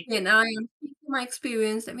 Honestly. Yeah, now I am speaking my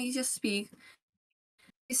experience. Let me just speak.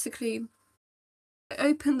 Basically, I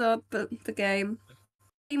opened up the game,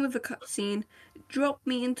 came with a cutscene, dropped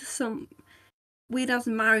me into some weird ass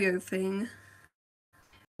Mario thing,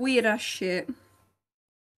 weird ass shit.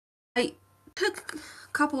 I took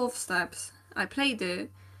a couple of steps. I played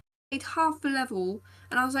it, played half the level,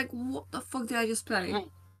 and I was like, "What the fuck did I just play?"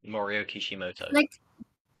 Morio Kishimoto. Like,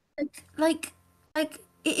 like, like, like,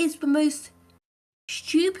 it is the most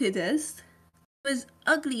stupidest, most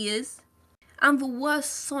ugliest, and the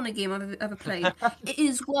worst Sonic game I've ever played. It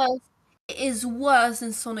is worse. It is worse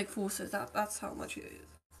than Sonic Forces. That's how much it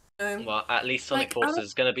is. Well, at least Sonic Like I Forces don't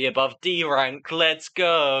is going to be above D rank. Let's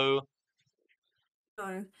go.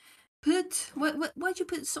 know. Why'd you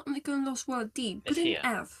put Sonic and Lost World D? Put It's in here.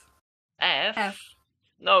 F. F? F.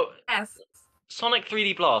 No, F. Sonic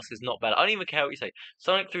 3D Blast is not better. I don't even care what you say.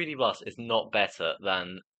 Sonic 3D Blast is not better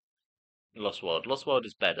than Lost World. Lost World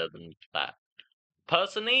is better than that.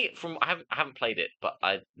 Personally, I haven't played it, but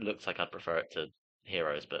it looks like I'd prefer it to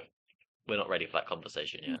Heroes, but we're not ready for that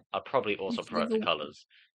conversation yet. I'd probably also prefer it to Colors,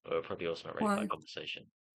 but we're probably also not ready for that Why? conversation.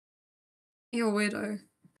 You're a weirdo.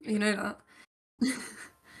 You know that.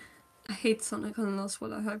 I hate Sonic and Lost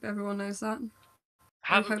World. I hope everyone knows that. I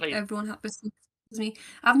Haven't hope played everyone happens to me.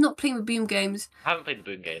 I've not played the Boom games. haven't played the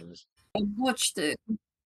Boon games. I watched it.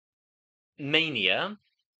 Mania.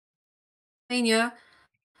 Mania.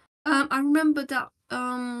 I remember that. The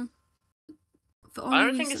I only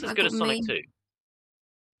don't think it's reason as I good got as Sonic Mania, 2.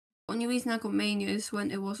 only reason I got Mania is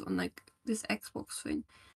when it was on like this Xbox thing,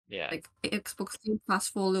 Yeah. like Xbox Game Pass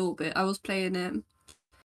for a little bit. I was playing it,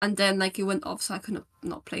 and then like it went off, so I couldn't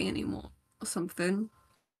not play anymore or something.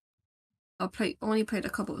 Only played a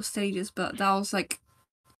couple of stages, but that was like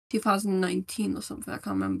 2019 or something. I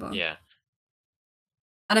can't remember, Yeah.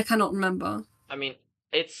 and I cannot remember. I mean,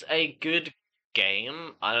 it's a good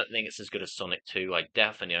game. I don't think it's as good as Sonic 2. I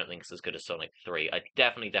definitely don't think it's as good as Sonic 3. I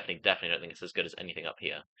definitely don't think it's as good as anything up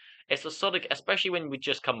here. It's a Sonic, especially when we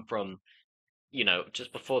just come from,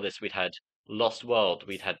 just before this, we'd had Lost World,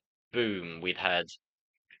 we'd had Boom, we'd had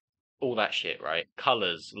all that shit, right?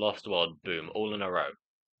 Colors, Lost World, Boom, all in a row,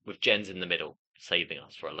 with Gens in the middle, saving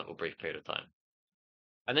us for a little brief period of time.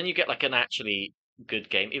 And then you get like an actually good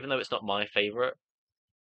game, even though it's not my favorite.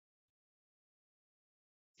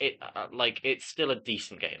 It's still a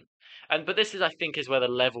decent game, but this is I think is where the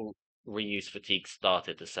level reuse fatigue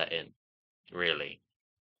started to set in, really,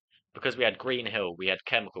 because we had Green Hill, we had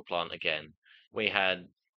Chemical Plant again, we had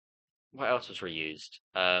what else was reused?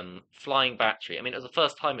 Flying Battery. I mean, it was the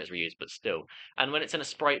first time it's reused, but still. And when it's in a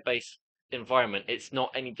sprite-based environment, it's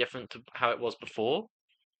not any different to how it was before.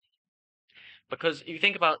 Because you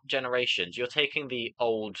think about Generations, you're taking the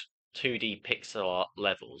old 2D pixel art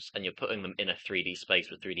levels and you're putting them in a 3D space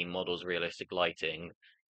with 3D models, realistic lighting,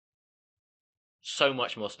 so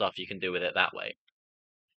much more stuff you can do with it that way.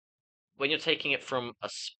 When you're taking it from a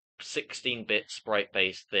 16-bit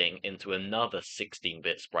sprite-based thing into another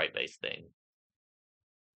 16-bit sprite-based thing,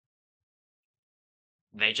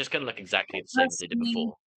 they're just going to look exactly the same as they did Personally,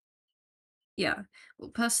 before. yeah.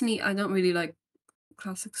 Well, personally, I don't really like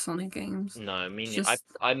classic Sonic games. No, I It's mean, just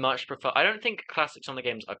I much prefer. I don't think classic Sonic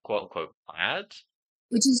games are quote unquote bad.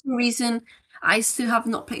 which is the reason I still have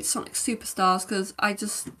not played Sonic Superstars because I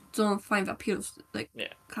just don't find that appeal of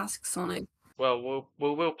classic Sonic. Well,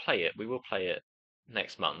 we'll play it. We will play it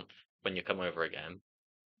next month when you come over again.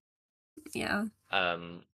 Yeah.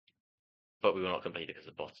 But we will not complete it because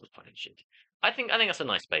the boss was fucking shit. I think that's a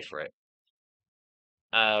nice space for it.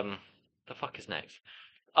 The fuck is next?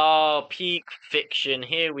 Oh, peak fiction.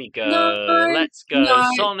 Here we No, go. Let's go. no,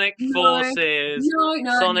 Sonic no, Forces. no, no,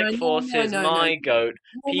 no, Sonic no, no, Forces. no, no, My goat.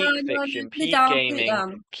 no, Peak no, no, fiction. put it Peak down, put it gaming.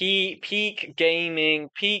 down. Peak gaming.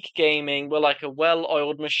 Peak gaming. We're like a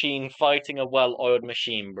well-oiled machine fighting a well-oiled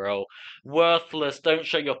machine, bro. Worthless. Don't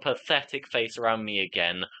show your pathetic face around me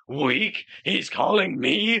again. Weak. He's calling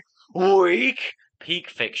me weak. Peak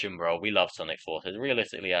fiction, bro. We love Sonic Forces.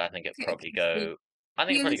 Realistically, I think it'd probably go. I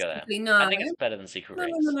think it'd probably go there. Realistically, I no. think it's better than Secret No, no,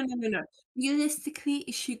 Race. no, no, no, no, no. Realistically,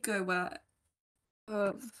 it should go where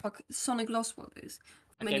Sonic Lost World is.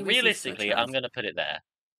 For Okay, many reasons, such realistically, I'm as gonna put it there.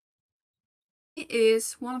 it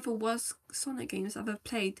is one of the worst Sonic games I've ever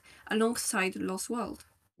played alongside Lost World.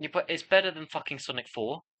 Yeah, but it's better than fucking Sonic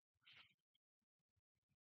 4.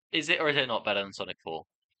 Is it or is it not better than Sonic 4?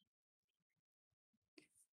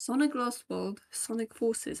 Sonic Lost World, Sonic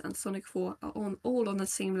Forces, and Sonic 4 are all on the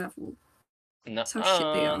same level. No, That's how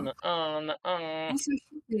shit they are. no, no. That's how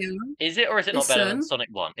shit they are. Is it or is it not better than Listen, Sonic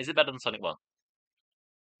 1? Is it better than Sonic 1? it's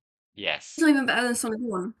Yes. not even better than Sonic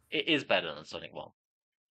 1. It is better than Sonic 1.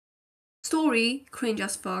 Story, cringe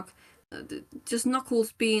as fuck. Just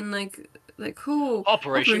Knuckles being like, oh,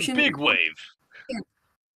 Operation Big Wave. Yeah,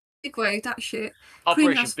 Big Wave, that shit.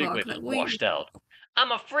 Cringe Operation as Big fuck. Wave Like, is what you washed out.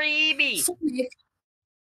 I'm a freebie.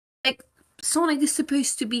 Sonic is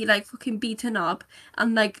supposed to be like fucking beaten up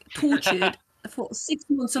and like tortured for 6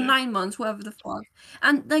 months or 9 months, whatever the fuck.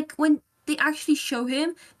 And like when they actually show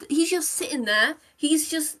him, he's just sitting there. He's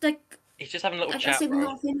just like, He's just having a little as chat, if bro.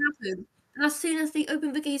 nothing happened. And as soon as they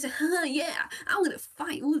open the gate, he's like, yeah, I'm gonna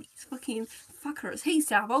fight all these fucking fuckers. Hey,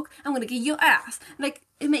 Savok, I'm gonna get your ass. Like,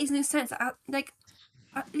 it makes no sense. Like,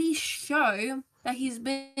 at least show that he's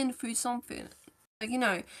been through something. Like, you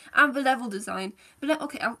know, and the level design. But like,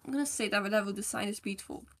 okay, I'm gonna say that the level design is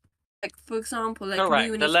beautiful. Like, for example, like Correct.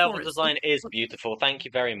 The Luminous level Forest. design is beautiful. Thank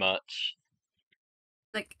you very much.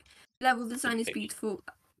 Like, level design is Bitch. beautiful.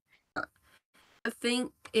 The thing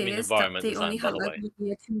I mean is that environment they only design, by had the like way. a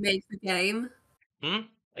year to make the game.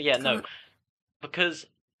 Yeah, Kind no. of, Because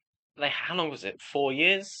how long was it? 4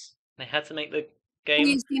 years? They had to make the well,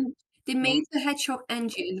 game? they made the Hedgehog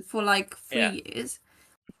engine for like 3 Yeah. years.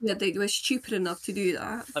 Yeah, they were stupid enough to do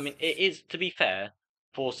that. I mean, it is, to be fair,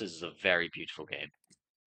 Forces is a very beautiful game.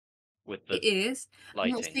 With the It is. I'm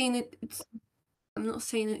not lighting. saying I'm not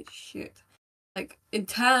saying it's shit. Like, in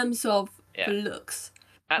terms of the looks.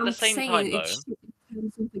 At the I'm same saying time, though, it's shit in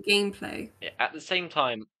terms of the gameplay. at the same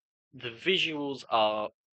time, the visuals are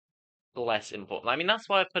less important. I mean, that's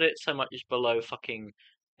why I put it so much below fucking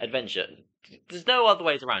Adventure. There's no other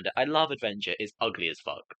ways around it. I love Adventure. It's ugly as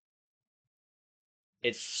fuck.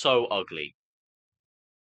 It's so ugly.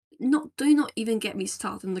 Do not even get me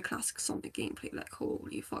started on the classic Sonic gameplay. Like,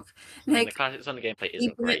 holy fuck! I mean, the Like, classic Sonic gameplay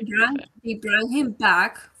isn't great, to be fair. they brought him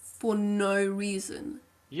back for no reason.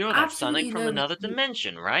 You're that Sonic Absolutely from no another reason.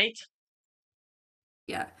 dimension, right?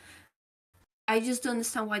 Yeah. I just don't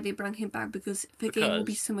understand why they brought him back because the game will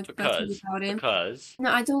be so much better without him. Because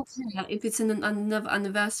No, I don't care if it's another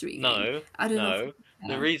anniversary game. I don't know.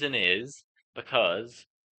 The reason is because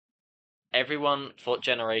everyone thought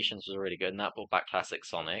Generations was really good, and that brought back classic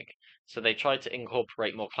Sonic. So they tried to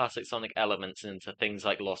incorporate more classic Sonic elements into things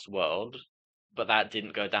like Lost World, but that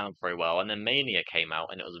didn't go down very well. And then Mania came out,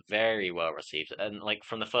 and it was very well received. And like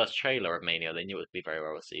from the first trailer of Mania, they knew it would be very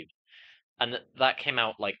well received. And that came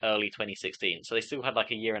out like early 2016, so they still had like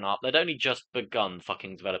a year and a half. They'd only just begun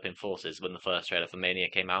fucking developing Forces when the first trailer for Mania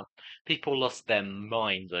came out. People lost their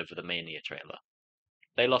minds over the Mania trailer.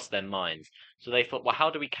 They lost their minds. So they thought, well, how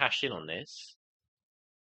do we cash in on this?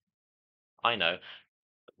 I know.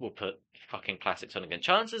 We'll put fucking classic Sonic in.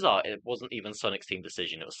 Chances are it wasn't even Sonic's team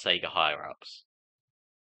decision, it was Sega higher ups.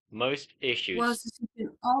 Most issues Was the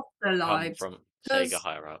decision of their come lives from Sega because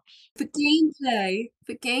higher ups. the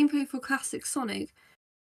gameplay for classic Sonic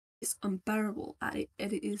is unbearable and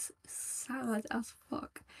it is sad as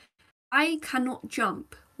fuck. I cannot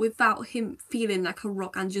jump without him feeling like a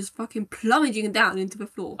rock and just fucking plummeting down into the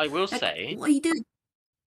floor. I will Like, say, what are you doing?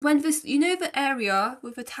 When this, you know, the area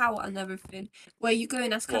with the tower and everything, where you go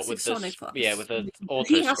in as classic Sonic for with the auto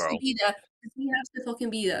he has to scroll. be there. He has to fucking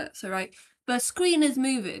be there. So right, the screen is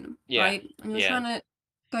moving, right, and you're trying to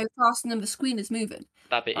go faster than the screen is moving.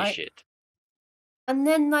 That bit is right? shit. And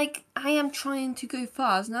then, like, I am trying to go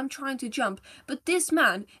fast and I'm trying to jump, but this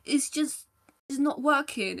man is not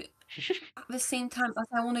working. at the same time as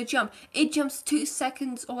I want to jump. It jumps 2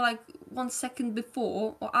 seconds or like 1 second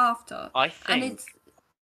before or after, I and think it's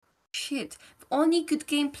shit. The only good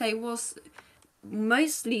gameplay was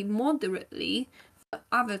mostly moderately for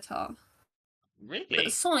Avatar, but really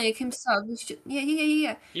Sonic himself was just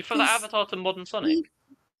yeah. you prefer the Because Avatar to modern Sonic.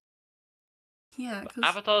 yeah, because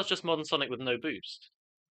Avatar's just modern Sonic with no boost.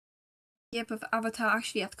 yeah, but Avatar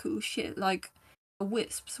actually had cool shit like the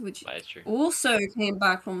Wisps, which That is true. also came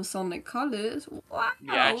back from Sonic Colors. Yeah, Wow,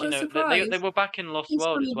 what actually, a no, they surprise! were back in Lost It's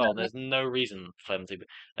World as funny well. about And it. there's no reason for them to.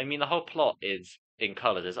 I mean, the whole plot is in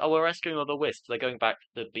colours. Is we're rescuing all the wisps. They're going back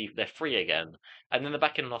to be. They're free again, and then they're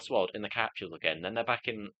back in Lost World in the capsule again. Then they're back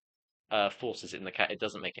in forces in the cat. It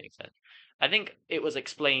doesn't make any sense. I think it was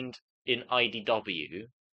explained in IDW. I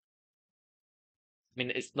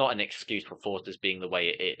mean, it's not an excuse for forces being the way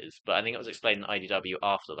it is, but I think it was explained in IDW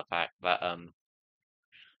after the fact that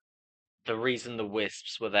the reason the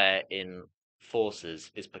wisps were there in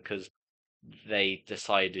forces is because they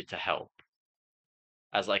decided to help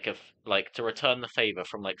as like to return the favor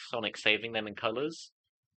from like Sonic saving them in colors.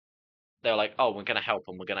 They're like, oh, we're gonna help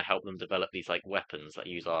them. We're gonna help them develop these like weapons that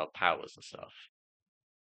use our powers and stuff.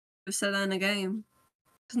 I've said that in a game.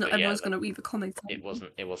 Because not But yeah, everyone's gonna read the comic. it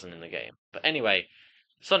wasn't in the game. But anyway,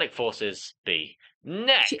 Sonic Forces B. Shit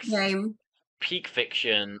Next, game. peak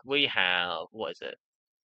fiction. We have what is it?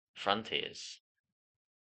 Frontiers.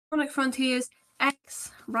 Sonic Frontiers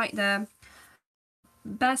X right there.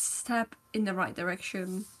 Best step in the right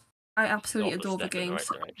direction. I It's absolutely not a adore the step in the game. right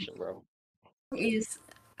direction, bro. It is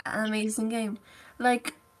an amazing game.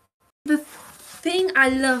 Like the thing I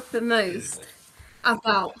love the most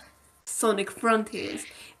about Sonic Frontiers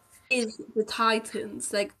is the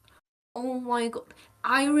Titans. Like, oh my god.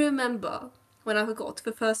 I remember when I got to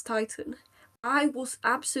the first Titan, I was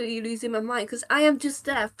absolutely losing my mind because I am just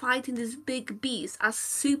there fighting this big beast as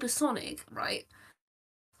Super Sonic, right?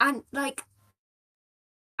 And like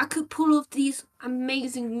I could pull off these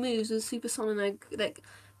amazing moves with Super Sonic, like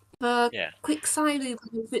the Yeah. quick side loop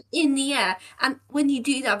in the air. And when you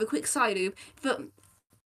do that, the quick side loop, the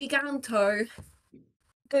Giganto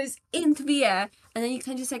goes into the air, and then you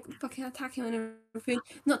can just like fucking attack him and everything.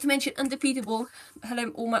 Not to mention undefeatable. Hello,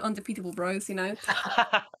 all my undefeatable bros,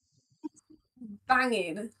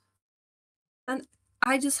 banging. And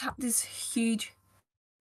I just had this huge,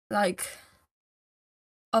 like,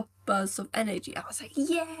 upburst of energy. I was like,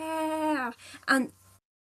 yeah! And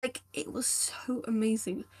like it was so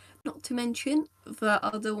amazing. Not to mention the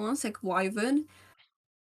other ones like Wyvern.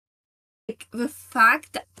 Like the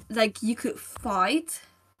fact that like you could fight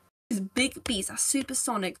this big beast, a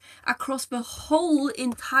supersonic, across the whole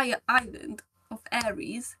entire island of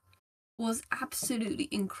Ares was absolutely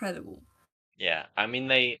incredible. Yeah. I mean,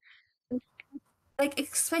 they Like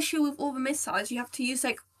especially with all the missiles, you have to use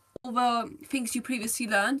like all the things you previously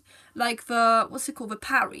learned, like the what's it called, the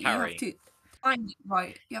parry. You have parry. to time it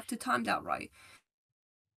right. You have to time that right.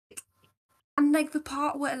 And like the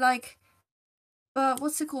part where like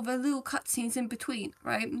what's it called? The little cutscenes in between,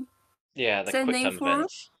 right? Yeah, Is the there a quick name time for them?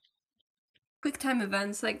 events. Quick time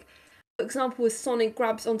events. Like, for example, with Sonic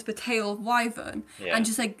grabs onto the tail of Wyvern and Yeah.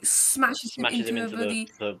 just like smashes him Smashes him into a into the bloody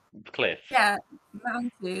the cliff. yeah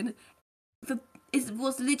mountain. The, it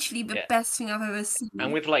was literally the Yeah. best thing I've ever And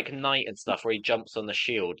seen. with like Knight and stuff, where he jumps on the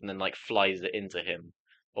shield and then like flies it into him,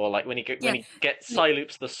 or like when Yeah, he gets like,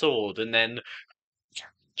 Siloops the sword and then he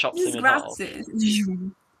chops him just in grabs half.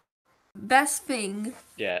 it. Best thing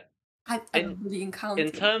Yeah. I've ever In really in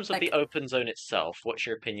encountered. terms of the Like, open zone itself, what's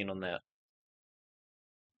your opinion on that?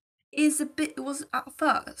 is a bit. It was at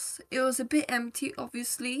first. It was a bit empty,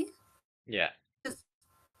 obviously. Yeah.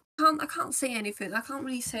 I can't say anything. I can't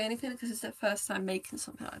really say anything because it's their first time making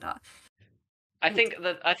something like that. And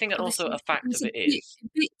I think that also obviously, a fact it's of it is, a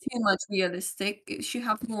bit too much realistic. It should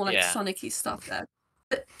have more like yeah. Sonic-y stuff there.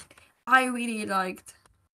 But I really liked.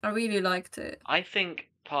 I really liked it. I think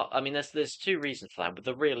I mean there's two reasons for that, but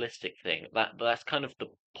the realistic thing, that's kind of the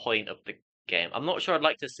point of the game. I'm not sure I'd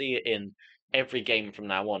like to see it in every game from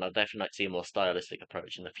now on. I'd definitely like to see a more stylistic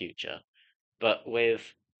approach in the future. But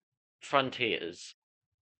with Frontiers,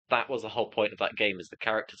 that was the whole point of that game, is the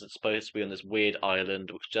characters are supposed to be on this weird island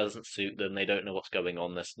which doesn't suit them. They don't know what's going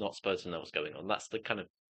on. They're not supposed to know what's going on. That's the kind of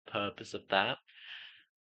purpose of that.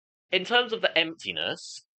 In terms of the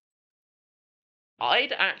emptiness,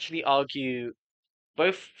 I'd actually argue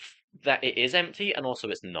both that it is empty and also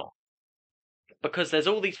it's not. Because there's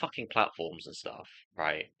all these fucking platforms and stuff,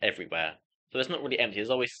 right, everywhere. So it's not really empty. There's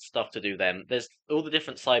always stuff to do then. There's all the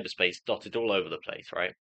different cyberspace dotted all over the place,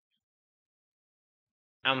 right?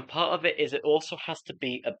 And part of it is it also has to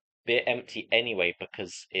be a bit empty anyway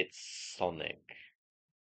because it's Sonic.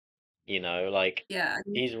 Like Yeah,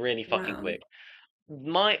 he's really fucking round. quick.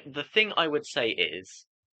 The thing I would say is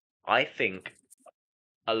I think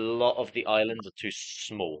a lot of the islands are too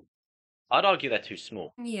small. I'd argue they're too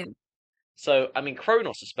small. Yeah. So, I mean,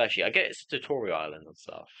 Kronos especially, I get it's a tutorial island and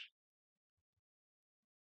stuff.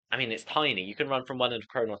 I mean, it's tiny. You can run from one end of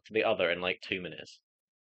Kronos to the other in like 2 minutes,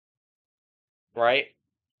 right?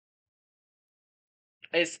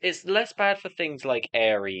 It's less bad for things like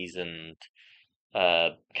Ares and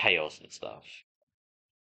Chaos and stuff.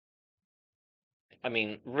 I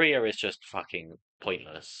mean, Rhea is just fucking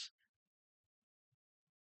pointless,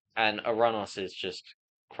 and Aranos is just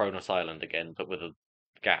Kronos Island again, but with a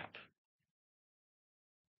gap.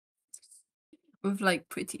 With like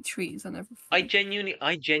pretty trees and I everything. genuinely,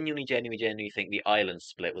 I genuinely, genuinely, genuinely think the island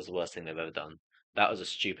split was the worst thing they've ever done. That was a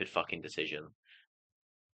stupid fucking decision.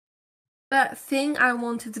 That thing I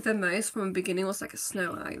wanted the most from the beginning was like a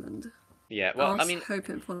snow island. Yeah, I well, I was mean,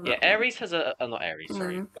 hoping for yeah, that one. Ares has not Ares,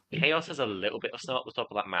 sorry. No. Chaos has a little bit of snow up the top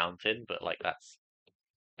of that mountain, but like that's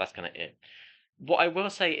kind of it. What I will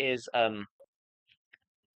say is,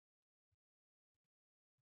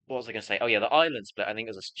 what was I going to say? Oh yeah, the island split. I think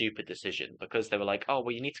is a stupid decision because they were like, oh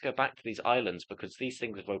well, you need to go back to these islands because these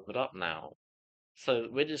things have opened up now. So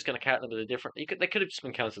we're just going to count them as a different. They could have just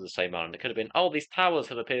been counted as the same island. It could have been, oh, these towers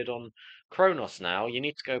have appeared on Kronos now. You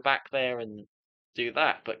need to go back there and do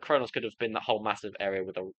that. But Kronos could have been that whole massive area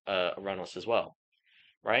with Uranus as well,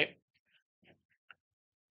 right?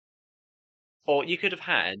 Or you could have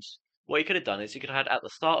had what you could have done is you could have had at the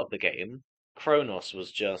start of the game, Kronos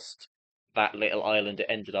was just that little island it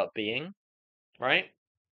ended up being, right?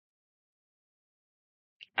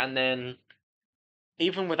 And then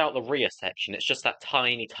even without the Rhea section, it's just that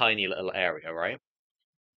tiny, tiny little area, right?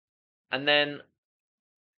 And then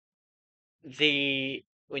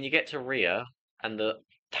when you get to Rhea and the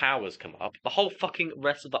towers come up, the whole fucking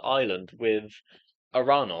rest of the island with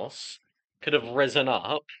Aranos could have risen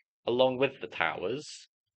up along with the towers,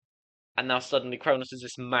 and now suddenly Kronos is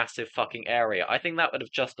this massive fucking area. I think that would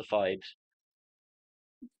have justified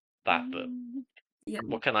that, but Mm, yeah.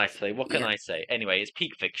 what can I say? What can Yeah. I say? Anyway, it's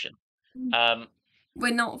peak fiction. Mm. Um,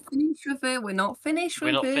 We're not finished with it. We're not finished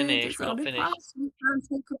we're with not it. finished. There's We're not other finished. parts we can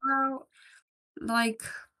talk about. Like,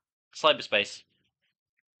 Cyberspace.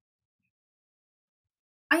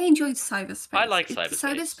 I enjoyed I cyberspace. like cyberspace.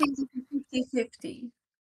 Cyberspace is 50/50.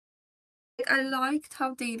 Like, I liked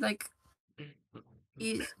how they like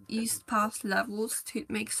used past levels to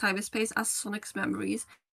make cyberspace as Sonic's memories.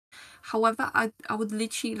 However, I would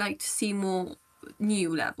literally like to see more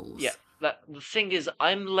new Yeah, levels. the thing is,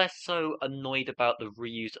 I'm less so annoyed about the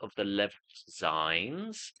reuse of the level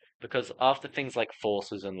designs because after things like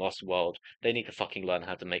Forces and Lost World, they need to fucking learn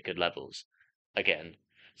how to make good levels again.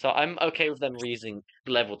 So I'm okay with them reusing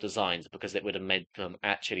level designs because it would have made them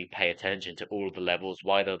actually pay attention to all of the levels,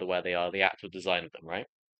 why they're the way they are, the actual design of them, right?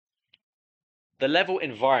 The level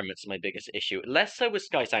environment's my biggest issue. Less so with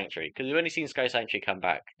Sky Sanctuary, because we've only seen Sky Sanctuary come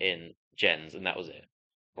back in Gens, and that was it.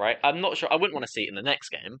 Right? I'm not sure. I wouldn't want to see it in the next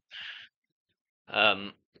game.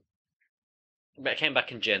 Um, but it came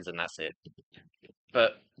back in Gens, and that's it.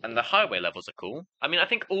 And the highway levels are cool. I mean, I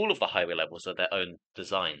think all of the highway levels are their own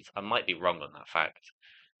designs. I might be wrong on that fact,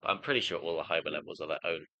 but I'm pretty sure all the highway levels are their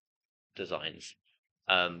own designs.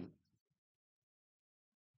 Um,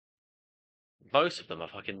 most of them are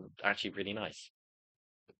fucking actually really nice.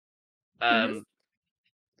 Mhm. Um,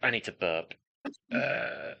 I need to burp. No,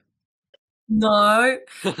 not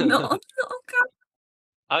I not okay.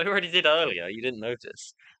 already did earlier. You didn't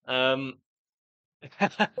notice. Um,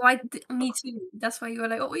 Me too. That's why you were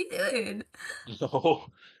like, "What are you doing?" no.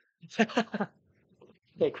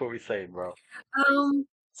 Look what we saying, bro. Um,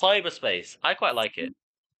 Cyberspace. I quite like it.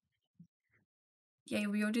 yeah,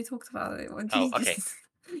 we already talked about it. What did Oh, you okay. just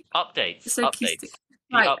Updates. sarcastic? Updates.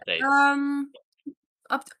 The Right. updates.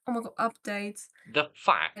 Oh my god, updates. The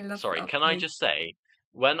I fact. love Sorry, can I updates. just say,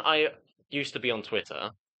 when I used to be on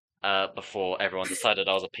Twitter, before everyone decided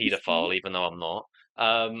I was a paedophile, even though I'm not,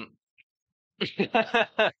 um,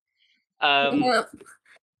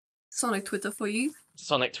 Sonic Twitter for you.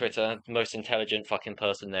 Sonic Twitter, the most intelligent fucking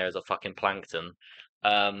person there is a fucking plankton.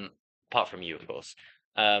 Apart from you, of course.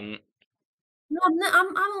 Um, No,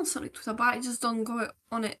 I'm on Sonic Twitter, but I just don't go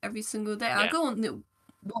on it every single day. I yeah. go on it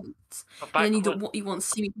once, But and then back when you want to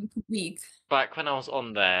see me once a week. back when I was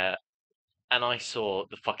on there and I saw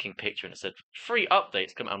the fucking picture and it said free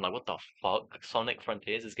updates come out, I'm like, what the fuck? Sonic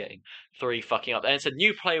Frontiers is getting three fucking updates. And it said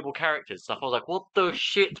new playable characters stuff. I was like, what the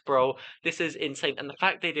shit, bro? This is insane. And the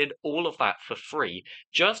fact they did all of that for free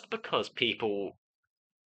just because people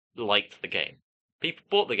liked the game. People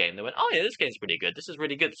bought the game. They went, "Oh yeah, this game's pretty good. This is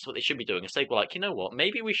really good. This is what they should be doing." And Sega were like, "You know what?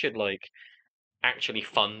 Maybe we should like actually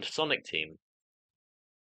fund Sonic Team."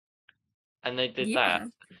 And they did that.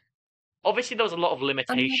 Yeah. Obviously, there was a lot of And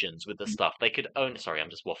limitations with the stuff. They could only, sorry,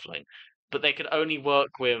 I'm just waffling, but they could only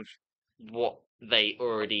work with what they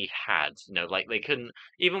already had. You know, like they couldn't,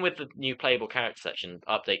 even with the new playable character section,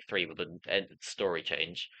 update 3 with the story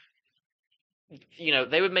change. You know,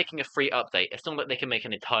 they were making a free update. It's not like they can make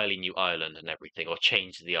an entirely new island and everything, or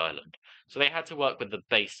change the island. So they had to work with the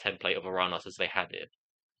base template of Aranos as they had it.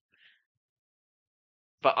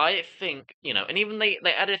 But I think, you know, and even they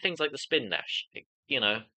added things like the spin dash, you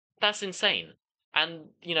know, that's insane. And,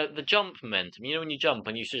 you know, the jump momentum, you know, when you jump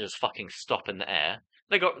and you should just fucking stop in the air.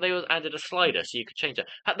 They added a slider so you could change it.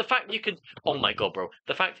 The fact you could, oh my god, bro,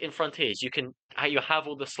 the fact in Frontiers you have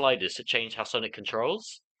all the sliders to change how Sonic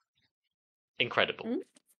controls, incredible,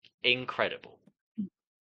 incredible.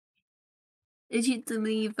 did you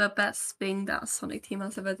believe the best thing that Sonic Team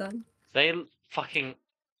has ever done? They fucking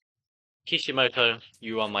Kishimoto,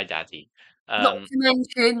 you are my daddy. Not to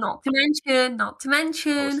mention, Oh,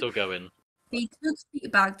 we're still going. they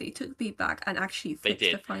took feedback and actually They fixed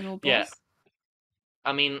the did, final yeah. boss.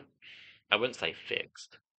 I mean, I wouldn't say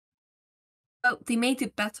fixed. Oh, they made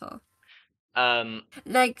it better.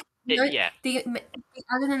 Like, yeah, they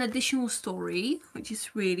added an additional story, which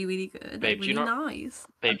is really, really good. Babe, really nice.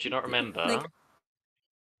 Babe, do you not remember?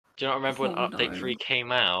 Do you not remember when Update 3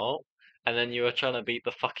 came out, and then you were trying to beat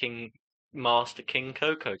the fucking Master King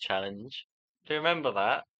Coco challenge? Do you remember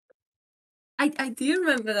that? I do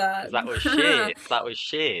remember that. Because that was shit. That was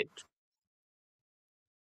shit.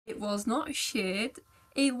 It was not shit.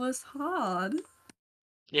 It was hard.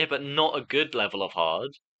 Yeah, but not a good level of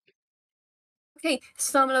hard. Okay,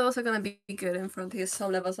 some levels are gonna be good in Frontier,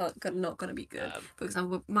 some levels are not gonna be good. For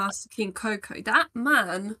example, with Master King Coco, that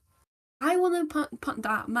man, I want to punch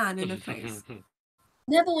that man in the face.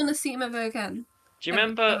 Never want to see him ever again. Do you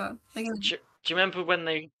remember? Do you remember when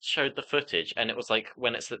they showed the footage and it was like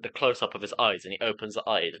when it's the close up of his eyes and he opens the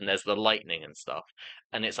eyes and there's the lightning and stuff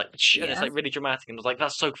and it's like and it's like really dramatic and it was like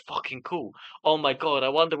that's so fucking cool. Oh my god, I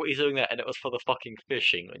wonder what he's doing there, and it was for the fucking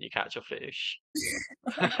fishing when you catch a fish.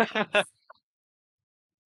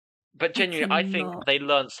 But genuinely, I think they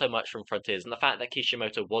learned so much from Frontiers, and the fact that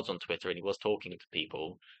Kishimoto was on Twitter and he was talking to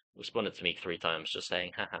people, responded to me 3 times just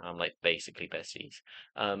saying, haha, I'm like basically besties.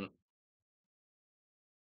 And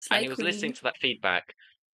he was listening to that feedback.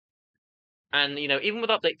 And, you know, even with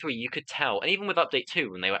Update 3, you could tell, and even with Update 2,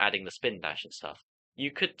 when they were adding the spin dash and stuff, you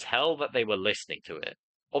could tell that they were listening to it.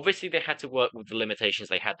 Obviously, they had to work with the limitations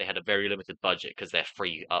they had. They had a very limited budget because they're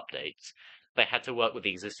free updates. They had to work with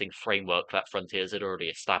the existing framework that Frontiers had already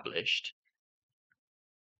established.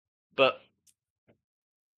 But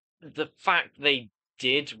the fact they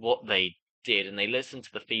did what they did and they listened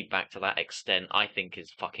to the feedback to that extent, I think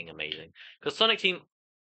is fucking amazing. Because Sonic Team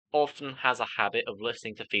often has a habit of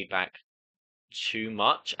listening to feedback too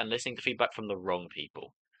much and listening to feedback from the wrong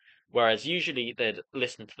people. Whereas usually they'd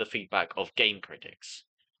listen to the feedback of game critics,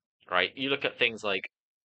 right? You look at things like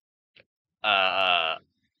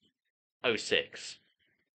 '06,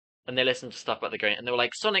 and they listen to stuff about the game, and they were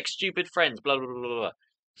like, Sonic's stupid friends, blah, blah, blah, blah, blah.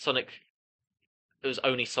 Sonic, it was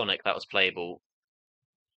only Sonic that was playable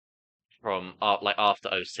from, like, after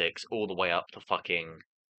 '06 all the way up to fucking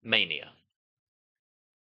Mania.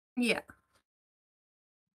 Yeah.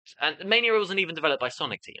 And Mania wasn't even developed by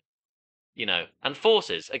Sonic Team. You know, and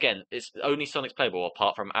Forces, again, it's only Sonic's playable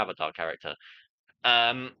apart from Avatar character.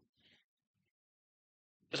 So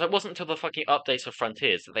it wasn't until the fucking updates of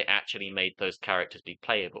Frontiers that they actually made those characters be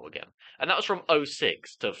playable again. And that was from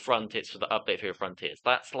 '06 to Frontiers for the update for Frontiers.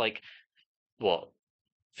 That's like, what,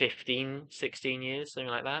 15, 16 years, something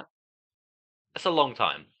like that? That's a long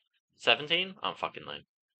time. 17? I don't fucking know.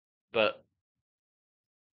 But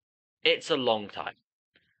it's a long time.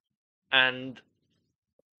 And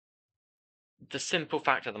the simple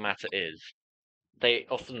fact of the matter is, they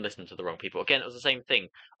often listen to the wrong people. Again, it was the same thing.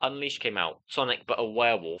 Unleashed came out, Sonic but a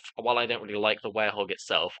werewolf. While I don't really like the werehog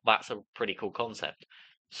itself, that's a pretty cool concept.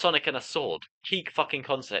 Sonic and a sword, peak fucking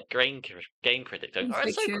concept. Game critic going, oh,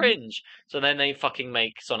 it's so cringe. So then they fucking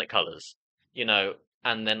make Sonic Colors, you know,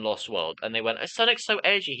 and then Lost World, and they went, oh, Sonic's so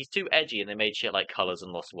edgy, he's too edgy, and they made shit like Colors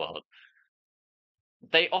and Lost World.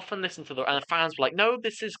 They often listen to and the fans were like, no,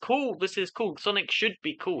 this is cool, this is cool. Sonic should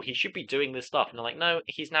be cool, he should be doing this stuff. And they're like, no,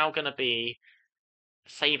 he's now gonna be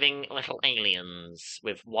saving little aliens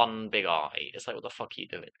with one big eye. It's like, what the fuck are you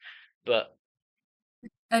doing? But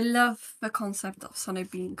I love the concept of Sonic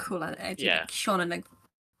being cool and edgy, yeah, like Sean and like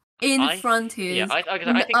in Frontiers. Yeah, I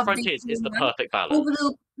think Frontiers is the perfect balance.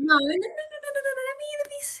 No, let me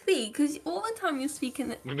speak? Because all the time you're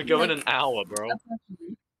speaking. We've been going like, an hour, bro.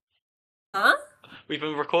 Huh? We've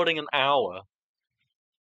been recording an hour.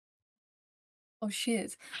 Oh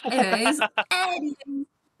shit. Anyways,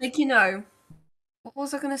 like what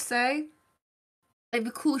was I gonna say? Like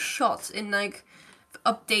the cool shots in like the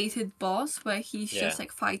updated boss where he's Yeah. just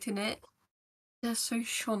like fighting it. They're so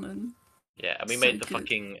shonen. Yeah, and we So made the good.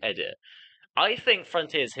 fucking edit. I think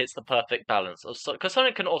Frontiers hits the perfect balance of because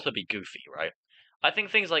Sonic can also be goofy, right? I think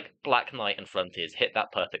things like Black Knight and Frontiers hit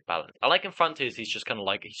that perfect balance. I like in Frontiers he's just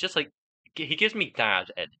like he gives me dad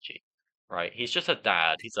energy, right? He's just a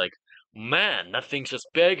dad. He's like, man, that thing's just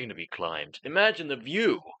begging to be climbed. Imagine the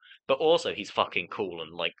view. But also he's fucking cool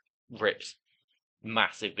and like rips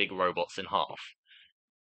massive big robots in half.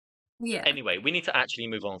 Yeah. Anyway, we need to actually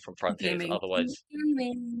move on from Frontiers, Gaming. otherwise,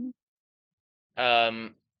 Gaming.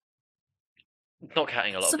 um, not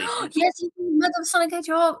counting a lot So, of these. yes, Medal of Sonic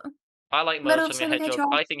Hedgehog. I like Medal Murder of Sonic Sonic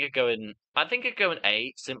Hedgehog. Hedgehog. I think it'd go in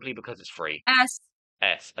A simply because it's free. S.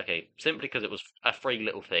 S, okay, simply because it was a free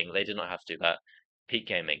little thing. They did not have to do that. Peak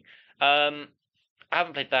Gaming. I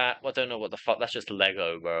haven't played that. I don't know what the fuck. That's just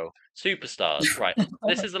Lego, bro. Superstars. Right.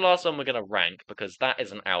 This is the last one we're gonna rank because that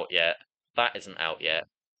isn't out yet. That isn't out yet,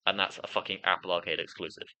 and that's a fucking Apple Arcade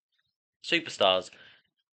exclusive. Superstars.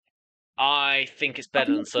 I think it's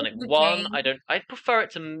better than Sonic The 1. game. I prefer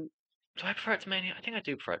it to. Do I prefer it to Mania? I think I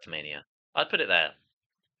do prefer it to Mania. I'd put it there.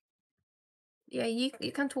 Yeah, you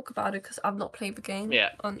can talk about it because I've not played the game.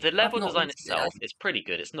 Yeah, And the I've level not design looked at itself it. is pretty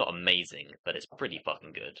good. It's not amazing, but it's pretty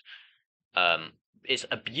fucking good. It's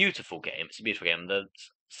a beautiful game. It's a beautiful game. The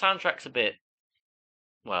soundtrack's a bit,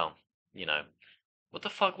 well, you know, what the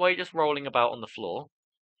fuck? Why are you just rolling about on the floor?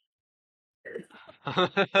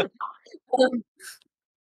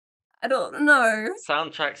 I don't know.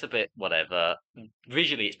 Soundtrack's a bit whatever.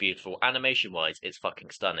 Visually, it's beautiful. Animation-wise, it's fucking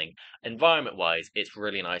stunning. Environment-wise, it's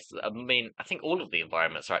really nice. I mean, I think all of the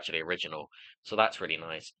environments are actually original, so that's really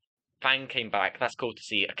nice. Fang came back. That's cool to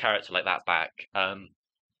see a character like that back.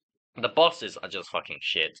 The bosses are just fucking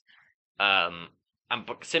shit. And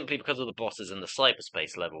simply because of the bosses and the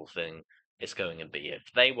cyberspace level thing, it's going in B. If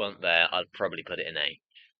they weren't there, I'd probably put it in A.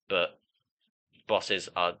 But bosses,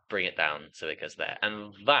 I'd bring it down so it goes there.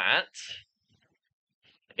 And that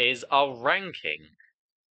is our ranking.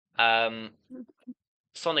 Um,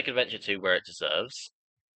 Sonic Adventure 2 where it deserves.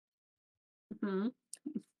 Hmm.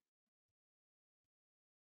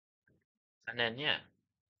 And then, yeah,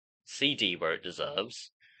 CD where it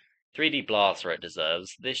deserves. 3D Blast where it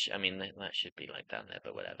deserves. I mean, that should be like down there,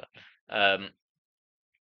 but whatever. I'm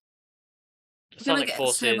gonna Sonic get so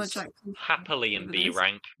much Forces, like happily in over B this.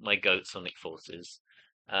 rank. My goat Sonic Forces.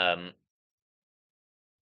 Actually,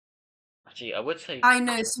 I would say I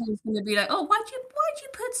know someone's gonna be like, "Oh, why'd you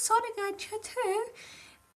put Sonic Adventure 2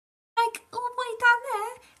 like all the way down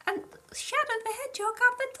there and Shadow the Hedgehog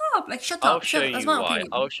up the top?" Like, shut I'll up, show shut up. That's you my why. opinion.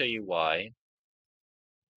 I'll show you why.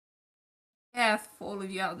 Yeah, for all of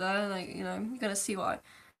you out there, like you're gonna see why.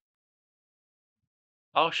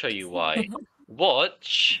 I'll show you why.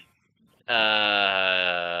 Watch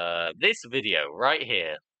this video right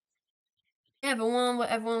here. Yeah, the one where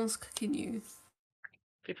everyone's cooking you.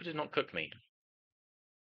 People did not cook me.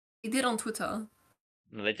 They did on Twitter.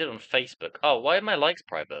 No, they did on Facebook. Oh, why are my likes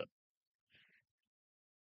private?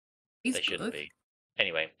 They shouldn't Facebook. be.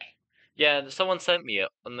 Anyway, yeah, someone sent me it,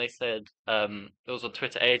 and they said, it was on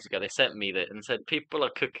Twitter ages ago. They sent me that and said people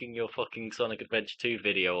are cooking your fucking Sonic Adventure 2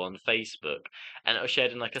 video on Facebook, and it was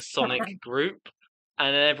shared in like a Sonic group.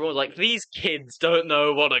 And then everyone was like, "These kids don't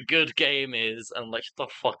know what a good game is," and I'm like, "Shut the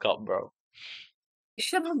fuck up, bro."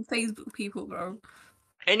 Shut up, Facebook people, bro.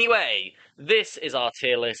 Anyway, this is our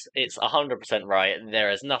tier list. It's 100% right.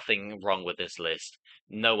 There is nothing wrong with this list.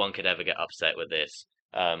 No one could ever get upset with this.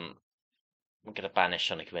 We're going to banish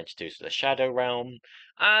Sonic Adventure 2 to the Shadow Realm.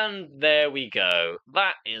 And there we go.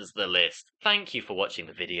 That is the list. Thank you for watching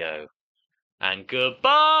the video. And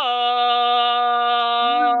goodbye!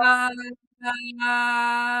 Yo,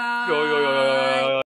 yo, yo, yo, yo, yo, yo.